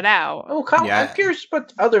find that out. Oh, I'm curious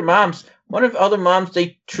about other moms. One of other moms,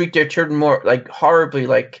 they treat their children more horribly,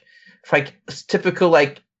 typical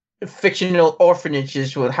fictional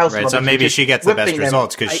orphanages with house. Right. So maybe she gets the best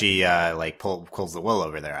results because she pulls the wool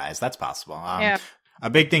over their eyes. That's possible. A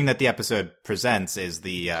big thing that the episode presents is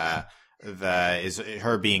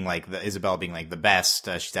her being Isabel being the best.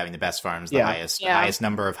 She's having the best farms, the highest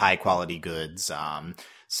number of high quality goods.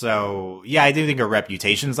 So I do think her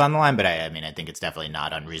reputation's on the line, but I think it's definitely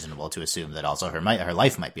not unreasonable to assume that also her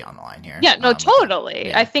life might be on the line here. Yeah, no,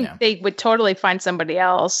 totally. I think they would totally find somebody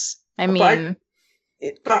else. But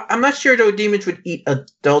I'm not sure though demons would eat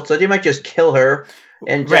adults, so they might just kill her.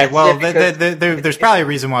 And right. Well, there's probably a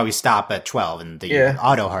reason why we stop at 12 and the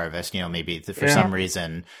auto harvest. Maybe for some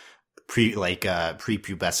reason.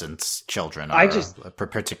 Prepubescent children are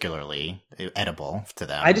particularly edible to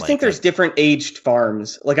them. I just think there's different aged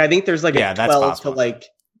farms. I think there's a 12 to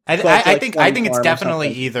I think it's definitely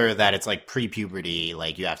either that it's pre-puberty,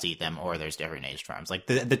 you have to eat them, or there's different aged farms.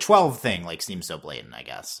 The 12 thing seems so blatant, I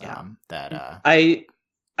guess. I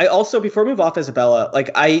also, before we move off Isabella,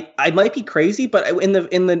 I might be crazy, but in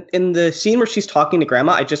the scene where she's talking to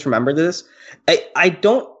grandma, I just remembered this. I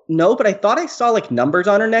don't know, but I thought I saw numbers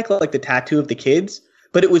on her neck, the tattoo of the kids,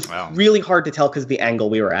 but it was really hard to tell because of the angle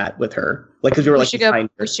we were at with her, because we were behind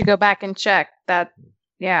her. We should go back and check that.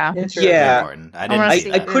 Yeah.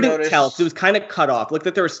 I couldn't tell because it was kind of cut off. Looked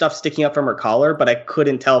like there was stuff sticking up from her collar, but I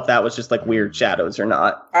couldn't tell if that was just weird shadows or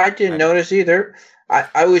not. I didn't notice either. I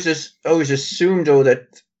always assumed though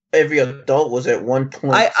that every adult was at one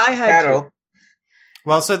point I had shadow.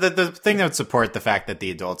 Well, so the thing that would support the fact that the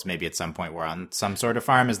adults maybe at some point were on some sort of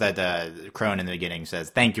farm is that Crone in the beginning says,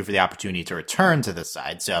 "Thank you for the opportunity to return to this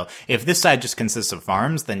side." So if this side just consists of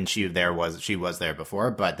farms, then she was there before,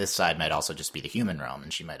 but this side might also just be the human realm,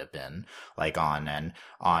 and she might have been like and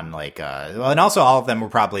also all of them were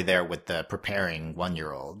probably there with the preparing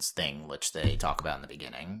 1-year-olds thing, which they talk about in the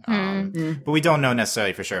beginning. But we don't know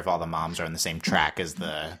necessarily for sure if all the moms are on the same track as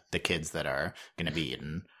the kids that are going to be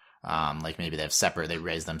eaten. Like maybe they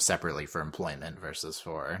raise them separately for employment versus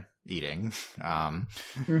for eating.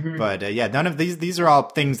 But yeah, none of these are all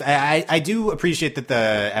things. I do appreciate that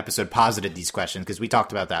the episode posited these questions because we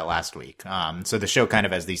talked about that last week. So the show kind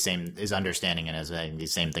of has is understanding and has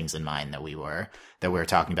these same things in mind that we were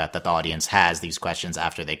talking about, that the audience has these questions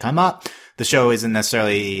after they come up. The show isn't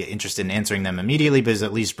necessarily interested in answering them immediately, but is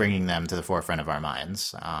at least bringing them to the forefront of our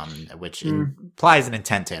minds, which implies an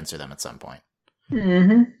intent to answer them at some point.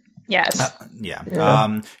 Yes.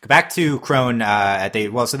 Yeah. Back to Crone.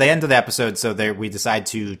 So the end of the episode. So we decide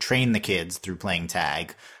to train the kids through playing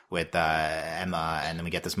tag with Emma, and then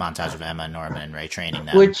we get this montage of Emma, Norman, and Ray training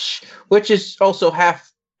them, which is also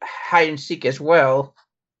half hide and seek as well.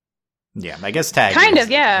 Yeah, I guess tag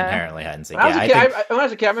inherently hide and seek. When I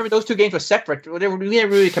was a kid, I remember those two games were separate. We never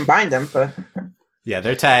really combined them, but. Yeah,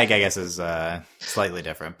 their tag, I guess, is slightly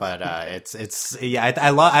different, but I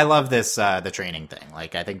love this the training thing.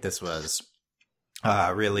 Like, I think this was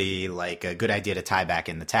really like a good idea to tie back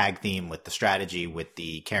in the tag theme with the strategy, with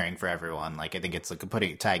the caring for everyone. Like, I think it's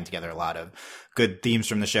like tagging together a lot of good themes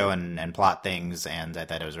from the show and plot things, and I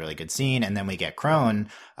thought it was a really good scene. And then we get Crone,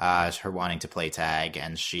 her wanting to play tag,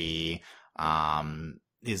 and she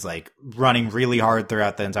is like running really hard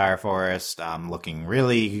throughout the entire forest, looking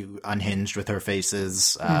really unhinged with her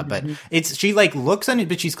faces. But she like looks unhinged,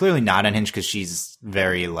 but she's clearly not unhinged because she's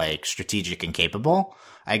very like strategic and capable,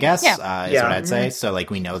 I guess, is what I'd say. So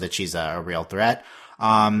like we know that she's a real threat.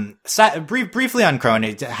 Briefly on Crone,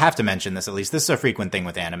 I have to mention this, at least this is a frequent thing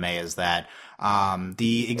with anime, is that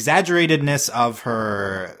the exaggeratedness of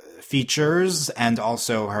her features and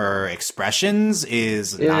also her expressions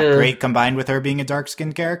is not great, combined with her being a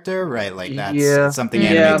dark-skinned character, right? Like that's something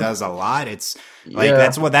anime does a lot. It's like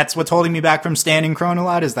that's what's holding me back from standing Crone a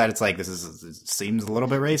lot, is that it's like it seems a little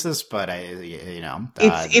bit racist, but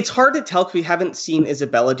it's hard to tell because we haven't seen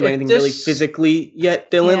Isabella do anything really physically yet,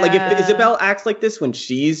 Dylan. Like if Isabella acts like this when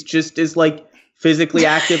she's just as like physically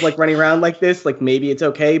active, like running around like this, like maybe it's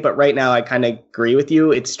okay. But right now, I kind of agree with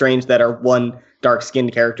you. It's strange that our one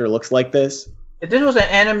dark-skinned character looks like this. If this was an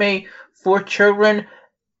anime for children,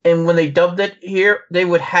 and when they dubbed it here, they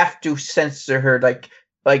would have to censor her,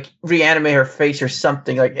 like reanimate her face or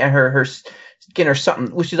something, like and her skin or something,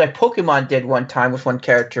 which is like Pokemon did one time with one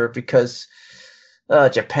character, because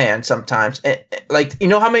Japan sometimes, and, like, you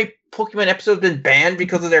know how many Pokemon episodes have been banned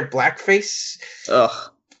because of their blackface? Ugh.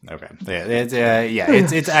 Okay.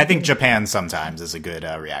 It's I think Japan sometimes is a good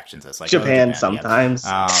reaction to this. Like Japan sometimes.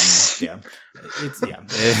 I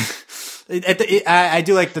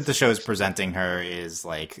do like that the show is presenting her is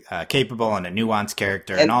like capable and a nuanced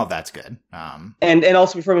character, and all of that's good. And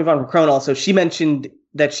also before we move on from Crone, also she mentioned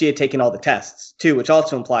that she had taken all the tests too, which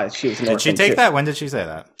also implies she was an orphan. Did she take that? When did she say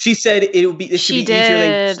that? She said it would be. This should be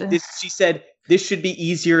easier than this. She said this should be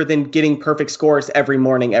easier than getting perfect scores every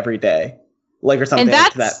morning, every day. Like or something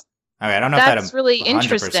like that. Okay, I don't know if that's really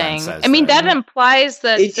interesting. I mean, that implies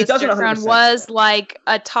that Sister Crone was like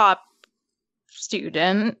a top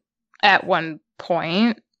student at one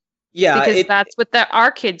point. Yeah, because that's what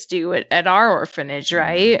our kids do at our orphanage,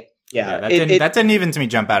 right? Yeah, that didn't even to me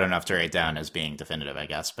jump out enough to write down as being definitive, I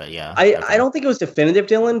guess. But yeah, I don't think it was definitive,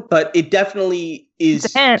 Dylan, but it definitely is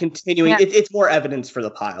continuing. Yeah. It's more evidence for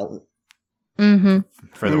the pile. Mm-hmm.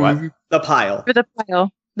 For the what? The pile. For the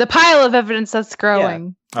pile. The pile of evidence that's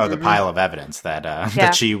growing. Yeah. Oh, the pile of evidence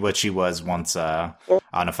that she was once on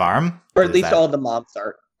a farm, or at least all the moms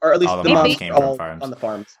are, or at least all the moms came from farms on the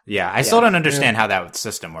farms. Yeah, I still don't understand how that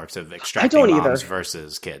system works of extracting moms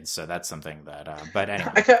versus kids. So that's something that. But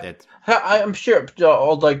anyway, I'm sure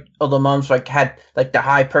all the moms like had like the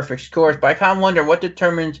high perfect scores, but I kind of wonder what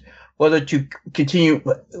determines whether to continue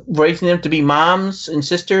raising them to be moms and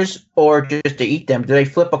sisters or just to eat them. Do they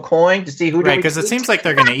flip a coin to see who? Right, because it seems like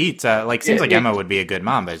they're going to eat. Seems like Emma would be a good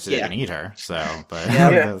mom, but they're going to eat her. So, but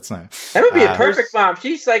that's not. That would be a perfect mom.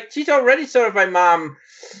 She's already sort of my mom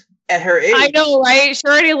at her age. I know, right? She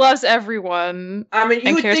already loves everyone. I mean,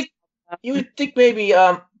 you would think maybe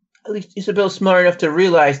at least Isabel's smart enough to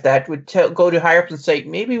realize that, would go to higher ups and say,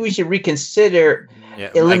 maybe we should reconsider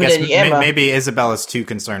eliminating Emma. Maybe Isabella's too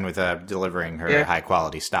concerned with delivering her high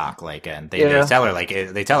quality stock. Like, and they tell her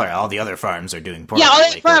they tell her all the other farms are doing poorly. Yeah,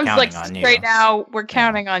 all the farms right now we're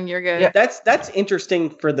counting on your good. Yeah, that's interesting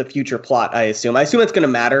for the future plot. I assume it's going to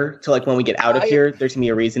matter to like when we get out of here. There's going to be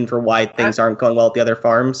a reason for why things aren't going well at the other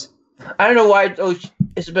farms. I don't know why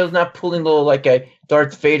Isabel's not pulling little like a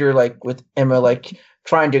Darth Vader like with Emma, like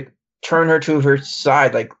trying to turn her to her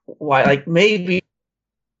side. Like why? Like maybe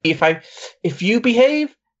if you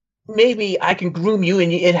behave, maybe I can groom you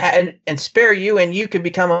and spare you, and you can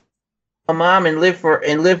become a mom and live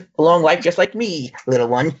a long life just like me, little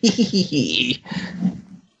one.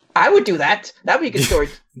 I would do that. That'd be a good story.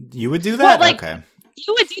 You would do that? Well, like, okay.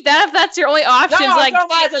 You would do that if that's your only option. No, like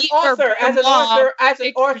as an author, I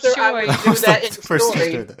would do that in the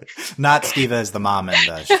story. Not Steve as the mom in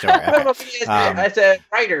the story. Okay. As a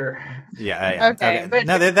writer. Yeah. Okay.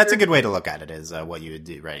 No, that's a good way to look at it. Is what you would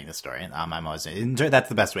do writing the story. I'm always that's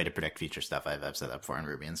the best way to predict future stuff. I've said that before in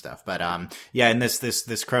Ruby and stuff. But in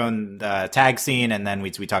this Crone tag scene, and then we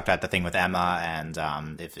talked about the thing with Emma,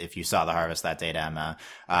 and if you saw the harvest that day to Emma,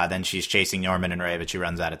 then she's chasing Norman and Ray, but she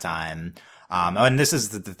runs out of time. And this is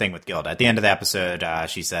the thing with Gilda. At the end of the episode,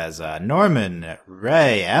 she says, Norman,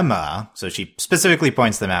 Ray, Emma. So she specifically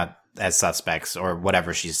points them out as suspects or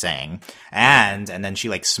whatever she's saying. And then she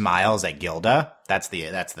like smiles at Gilda. That's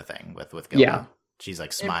the thing with Gilda. Yeah. She's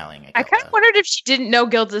like smiling at Gilda. I kind of wondered if she didn't know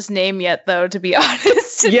Gilda's name yet, though, to be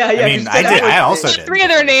honest. Yeah. I mean, I did. I also did. 3 of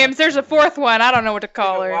their names. There's a 4th one. I don't know what to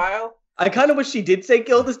call her. I kind of wish she did say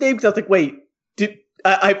Gilda's name because I was like, wait,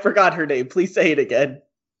 I forgot her name. Please say it again.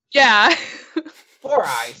 Yeah. Four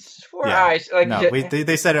eyes. Like, no,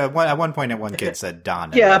 they said at one point, one kid said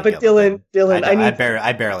Don. Yeah, but Dylan,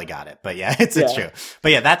 I barely got it, but yeah, it's true.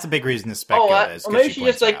 But yeah, that's a big reason to speculate. Maybe she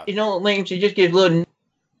just like names. She just gives little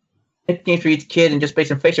nicknames for each kid and just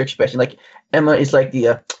based on facial expression. Like Emma is like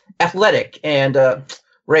the athletic, and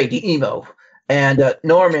Ray the emo, and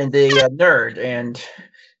Norman the nerd, and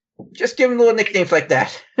just give them little nicknames like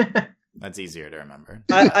that. That's easier to remember.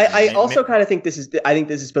 I also kind of think this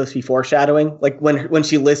is supposed to be foreshadowing. Like when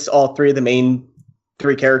she lists all 3 of the main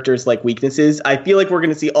 3 characters like weaknesses, I feel like we're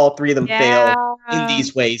going to see all 3 of them fail in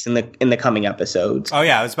these ways in the coming episodes. Oh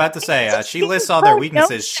yeah, I was about to say she lists all their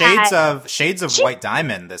weaknesses. Shades of White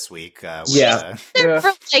Diamond this week.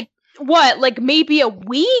 For like what, like maybe a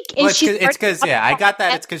week? Well, it's because I got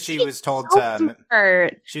that. It's because she was told to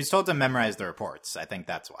memorize the reports. I think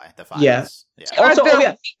that's why the files. Yeah. Also,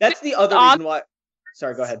 that's the other reason why.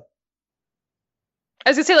 Sorry, go ahead. I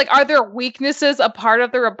was gonna say, like, are there weaknesses a part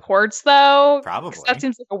of the reports though? Probably. That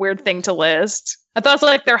seems like a weird thing to list. I thought it was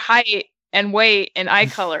like their height and weight and eye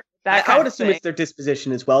color. I would assume it's their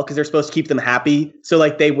disposition as well, because they're supposed to keep them happy. So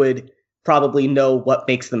like they would probably know what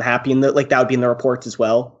makes them happy, and that would be in the reports as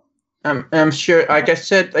well. I'm sure, like I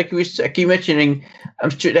said, I keep mentioning, I'm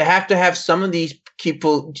sure they have to have some of these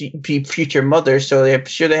people be future mothers, so I'm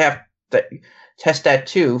sure they have to test that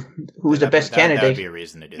too. Who's the best candidate? That would be a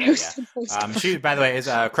reason to do that, yeah. She, by the way, is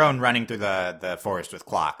Crone running through the forest with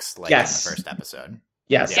clocks, like in the first episode.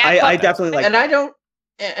 Yes, yeah, I definitely like that.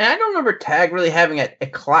 And I don't remember Tag really having a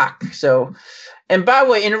clock, so... And by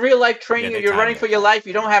the way, in real life training, you're running for your life.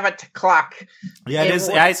 You don't have a clock. Yeah, it is.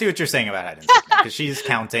 I see what you're saying about it, because she's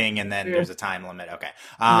counting, and then there's a time limit. Okay,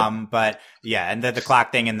 but yeah, and the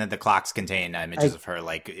clock thing, and then the clocks contain images of her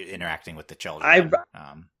like interacting with the children.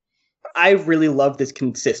 I really love this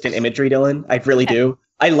consistent imagery, Dylan. I really do.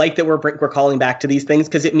 I like that we're calling back to these things,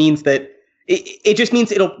 because it means that it just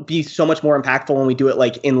means it'll be so much more impactful when we do it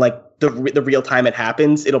like in like the real time it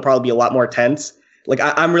happens. It'll probably be a lot more tense. Like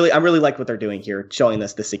I'm really like what they're doing here, showing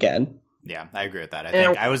us this again. Yeah, I agree with that.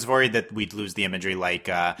 I was worried that we'd lose the imagery. Like,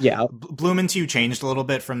 Bloom and 2 changed a little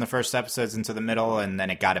bit from the first episodes into the middle, and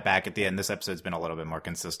then it got it back at the end. This episode's been a little bit more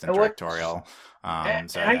consistent directorial.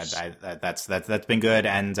 That's been good.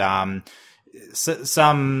 And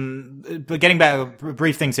but getting back,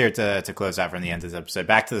 brief things here to close out from the end of this episode.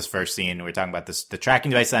 Back to this first scene, we're talking about the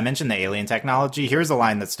tracking device. I mentioned the alien technology. Here's a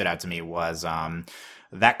line that stood out to me was.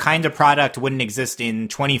 That kind of product wouldn't exist in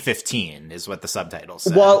 2015, is what the subtitles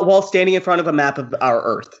said. While standing in front of a map of our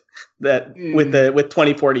Earth, with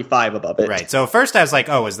 2045 above it. Right. So first I was like,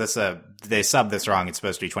 oh, is this they subbed this wrong? It's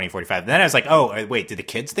supposed to be 2045. Then I was like, oh, wait, did the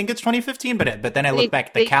kids think it's 2015? But then I looked back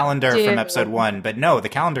at the calendar from episode 1, but no, the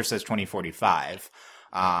calendar says 2045.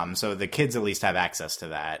 So the kids at least have access to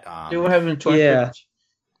that. They will have in 2015.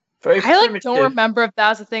 Very I don't primitive. remember if that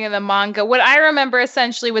was a thing in the manga. What I remember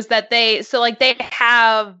essentially was that they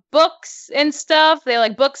have books and stuff. They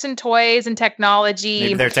like books and toys and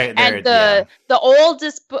technology. Maybe And the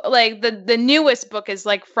oldest like the newest book is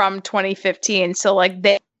like from 2015. So like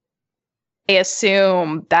they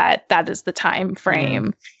assume that is the time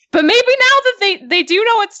frame. But maybe now that they do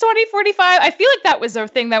know it's 2045, I feel like that was a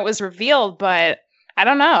thing that was revealed, but I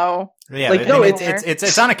don't know. Yeah, Like, no, no,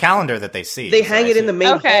 it's on a calendar that they see. They so hang I it in see- the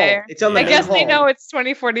main Okay. hall. It's on the I main guess hall. they know it's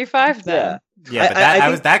 2045 then. Yeah,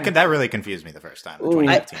 but that really confused me the first time. The Ooh,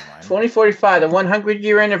 2015 line. 2045, the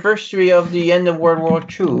 100-year anniversary of the end of World War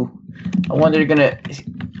II. I wonder they're going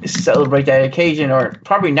to celebrate that occasion, or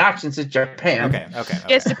probably not since it's Japan. Okay.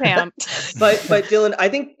 It's Japan. But Dylan, I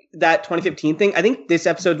think that 2015 thing, I think this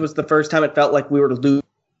episode was the first time it felt like we were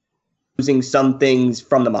losing some things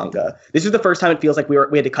from the manga. This is the first time it feels like we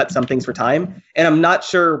had to cut some things for time, and I'm not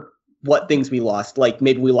sure what things we lost. Like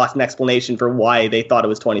maybe we lost an explanation for why they thought it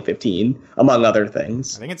was 2015, among other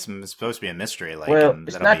things. I think it's supposed to be a mystery, like Well, and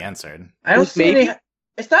it's that'll not- be answered. I don't see Maybe. any.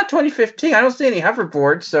 It's not 2015. I don't see any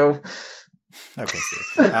hoverboards, so Okay,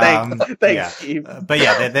 Steve. Thanks, Steve. But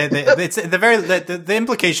yeah, it's the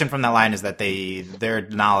implication from that line is that their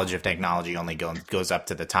knowledge of technology only goes up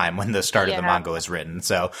to the time when the start of the Yeah. manga was written.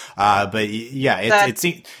 So, but yeah,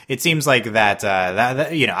 it seems like that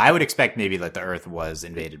I would expect maybe that the Earth was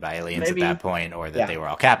invaded by aliens Maybe- at that point, or that Yeah. they were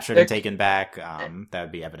all captured and taken back. That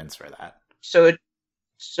would be evidence for that.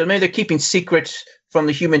 so maybe they're keeping secrets from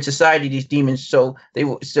the human society, these demons, so they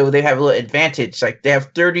have a little advantage. Like they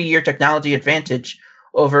have 30-year technology advantage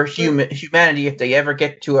over humanity if they ever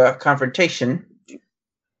get to a confrontation.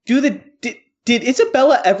 Did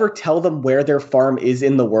Isabella ever tell them where their farm is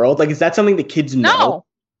in the world? Like, is that something the kids know? No.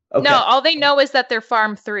 Okay. No, all they know is that they're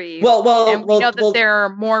farm 3. Well, and we know that there are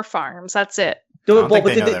more farms. That's it. I don't think but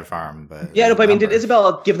they did know they- their farm, but Yeah, no, but I mean, did number.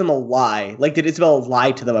 Isabella give them a lie? Like, did Isabella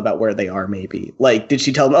lie to them about where they are, maybe? Like, did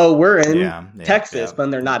she tell them, oh, we're in Yeah, Texas, yeah. but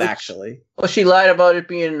they're not Which- actually? Well, she lied about it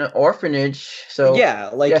being an orphanage, so Yeah,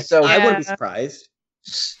 like, Yeah, so- I wouldn't be Yeah. surprised.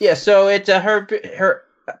 yeah. So it's her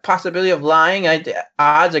possibility of lying.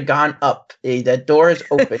 Odds have gone up. The door is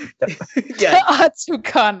open. Yeah,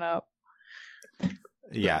 Atsukana.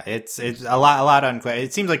 Yeah, it's a lot unclear.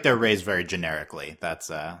 It seems like they're raised very generically. That's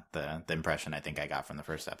the impression I think I got from the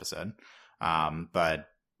first episode. But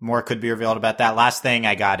more could be revealed about that. Last thing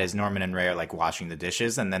I got is Norman and Ray are like washing the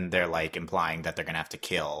dishes, and then they're like implying that they're gonna have to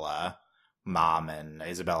kill Mom and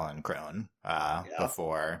Isabella and Crone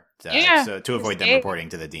before so to avoid them Escape. reporting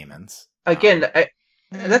to the demons. Again,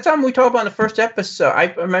 that's something we talked about in the first episode.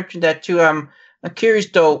 I mentioned that too. I'm curious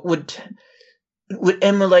though. Would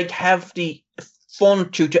Emma like have the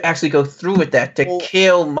fortitude to actually go through with that to Well-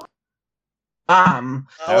 kill Mom?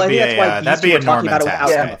 well, I think that's why these that'd two be were a talking Norman about it task,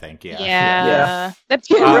 without I Emma. think. Yeah. Yeah. That's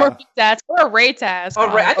a Norman task or a Ray task.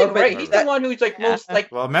 Oh, Ray, I think but Ray. He's the one who's like most Yeah.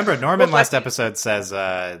 like. Well, remember Norman Most last likely- episode says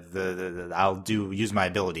I'll use my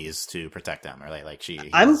abilities to protect them, or like she.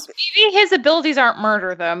 I'm- Maybe his abilities aren't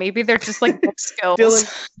murder, though. Maybe they're just like book skills.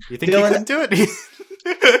 Dylan, You think Dylan- he couldn't do it?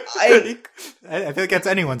 I feel like that's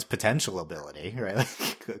anyone's potential ability, right? Like,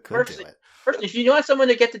 he could do Personally- it. First, if you want someone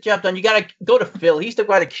to get the job done, you gotta go to Phil. He's the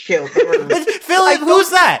guy to kill. Phil, who's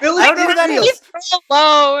that? Phil I don't know who that is- is.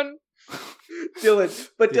 alone.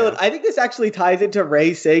 Dylan, I think this actually ties into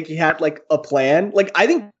Ray saying he had like a plan. Like, I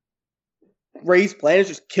think Ray's plan is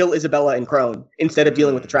just kill Isabella and Crone instead of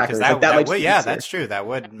dealing with the trackers. Because Like, that might would, just be yeah, easier. that's true. That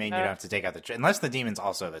would mean you'd have to take out the unless the demon's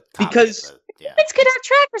also the Because- yeah. It's good to have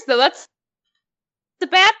trackers, though. That's the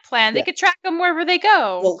bad plan. They Yeah. could track them wherever they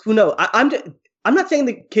go. Well, who knows? I'm not saying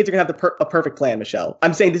the kids are gonna have a perfect plan, Michelle.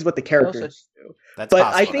 I'm saying this is what the characters do. That's but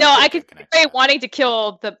possible. I think- no, That I could could connect see Ray that. wanting to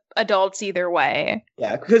kill the adults either way.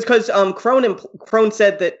 Yeah, because Crone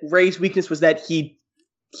said that Ray's weakness was that he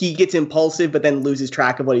gets impulsive, but then loses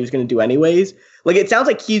track of what he was going to do anyways. Like, it sounds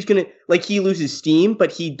like he loses steam,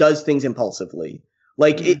 but he does things impulsively.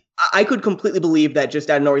 Like, I could completely believe that just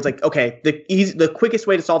out of nowhere, he's like, okay, the quickest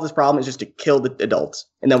way to solve this problem is just to kill the adults,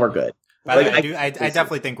 and then we're good. By the Like, way, I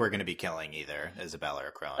definitely think we're going to be killing either Isabella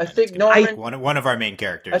or Crone. I and think it's gonna be Norman- one of our main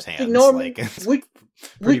characters' I hands. think Norman it's weak-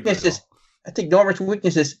 pretty weakness is. brutal. I think Norman's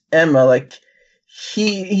weakness is Emma. Like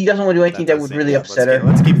he doesn't want to do anything that does would seem- really yeah, upset let's her.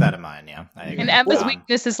 Let's keep that in mind. Yeah, I agree. And Emma's Well,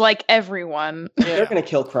 weakness is like everyone. They're going to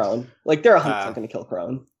kill Crone. Like, they're 100% Uh, going to kill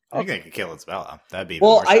Crone. I think they could kill Isabella. That'd be even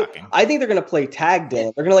Well, more shocking. I think they're going to play tag,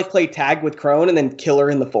 Dylan. They're going to like play tag with Crone and then kill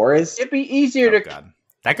her in the forest. It'd be easier Oh, to God.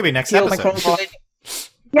 That could be next kill episode. Crone.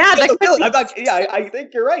 Yeah, that No, could Dylan, be- I'm not, yeah, I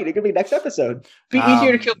think you're right. It could be next episode. Be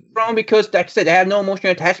easier to Um, kill Crone because, like I said, they have no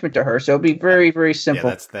emotional attachment to her, so it'd be very, very Yeah, simple.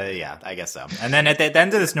 I guess so. And then at the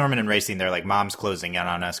end of this Norman and Ray scene, they're like, Mom's closing in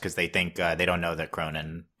on us because they think they don't know that Crone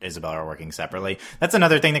and Isabella are working separately. That's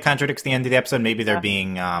another thing that contradicts the end of the episode. Maybe they're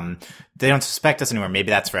being, they don't suspect us anymore. Maybe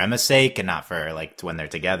that's for Emma's sake and not for like when they're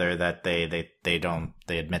together that they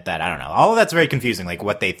admit that. I don't know. All of that's very confusing, like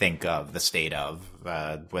what they think of the state of,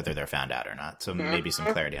 whether they're found out or not. So maybe some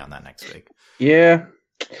clarity on that next week. Yeah.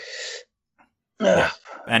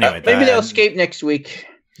 Anyway, maybe they'll escape next week.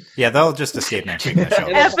 Yeah, they'll just escape next week.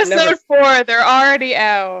 Episode 4, they're already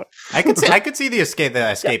out. I could see the escape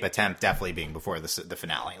attempt definitely being before the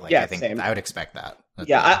finale. Like, I think same. I would expect that.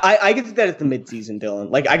 Yeah, I could see that at the mid-season, Dylan.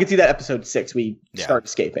 Like, I could see that episode 6 we start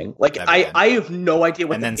escaping. Like, I have no idea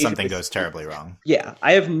what. And then something goes terribly wrong. Yeah,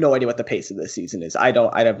 I have no idea what the pace of this season is. I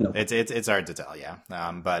have no. It's hard to tell. Yeah,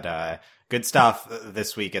 but good stuff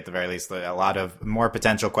this week at the very least. A lot of more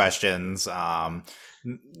potential questions.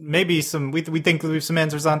 Maybe some. We think we have some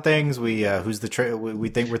answers on things. We're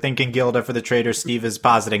thinking Gilda for the traitor. Steve is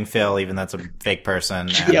positing Phil, even though that's a fake person.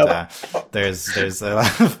 And there's a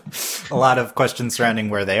lot of questions surrounding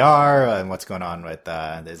where they are and what's going on with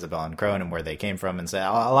Isabel and Crone and where they came from, and so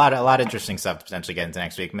a lot of interesting stuff to potentially get into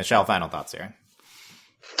next week. Michelle, final thoughts here.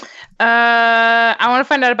 I want to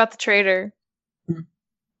find out about the traitor.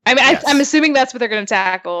 I mean, I'm assuming that's what they're going to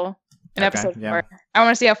tackle in episode 4. I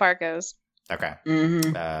want to see how far it goes. Okay.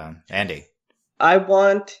 Andy. I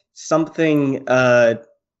want something I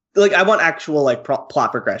want actual like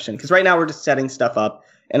plot progression, because right now we're just setting stuff up,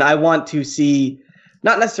 and I want to see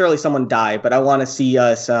not necessarily someone die, but I want to see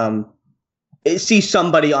us see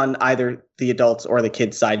somebody on either the adults or the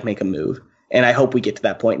kids' side make a move, and I hope we get to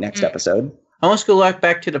that point next episode. I want to go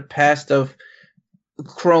back to the past of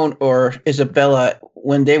Crone or Isabella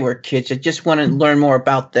when they were kids. I just want to learn more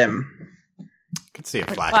about them. Could see a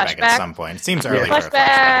flashback at some point. It seems early for a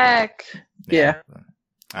flashback. Yeah.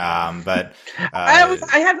 But I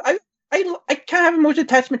kind of have most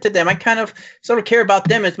attachment to them. I kind of sort of care about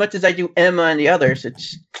them as much as I do Emma and the others.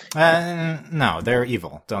 It's no, they're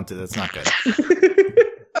evil. Don't do that's not good.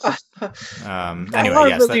 Anyway, I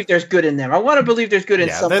want to believe there's good in them. I want to believe there's good in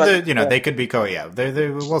somebody. They could be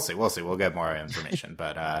we'll see. We'll get more information,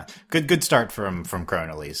 but good start from Crone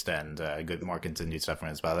at least, and good more continued stuff from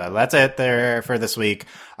Isabel. That's it there for this week.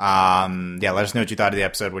 Let us know what you thought of the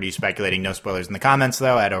episode. What are you speculating? No spoilers in the comments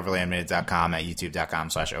though. At overlyanimated.com, at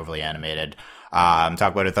youtube.com/overlyanimated. Talk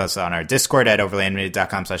about it with us on our Discord at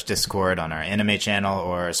overlyanimated.com/Discord, on our anime channel,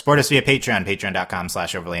 or support us via Patreon,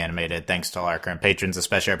 patreon.com/overlyanimated. Thanks to all our current patrons,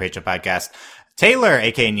 especially our Patreon podcast, Taylor,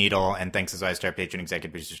 aka Needle, and thanks as always to our patron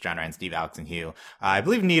executive producers, John Ryan, Steve, Alex, and Hugh. I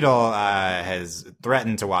believe Needle has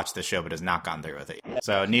threatened to watch the show, but has not gone through with it.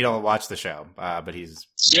 So Needle, watch the show, but he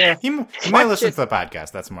might listen to the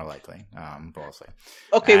podcast. That's more likely. We'll see.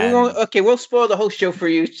 Okay, we'll spoil the whole show for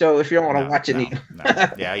you. So if you don't want to watch it, Needle.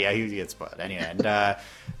 He gets spoiled anyway. And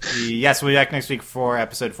yes, we'll be back next week for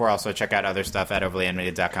episode 4. Also check out other stuff at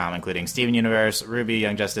overlyanimated.com, including Steven Universe, Ruby,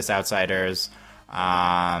 Young Justice, Outsiders.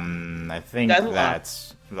 I think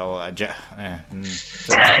that's no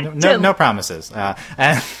promises.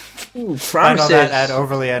 Promises at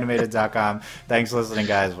overlyanimated.com. Thanks for listening,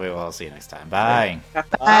 guys. We will see you next time. Bye.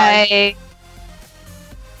 Bye.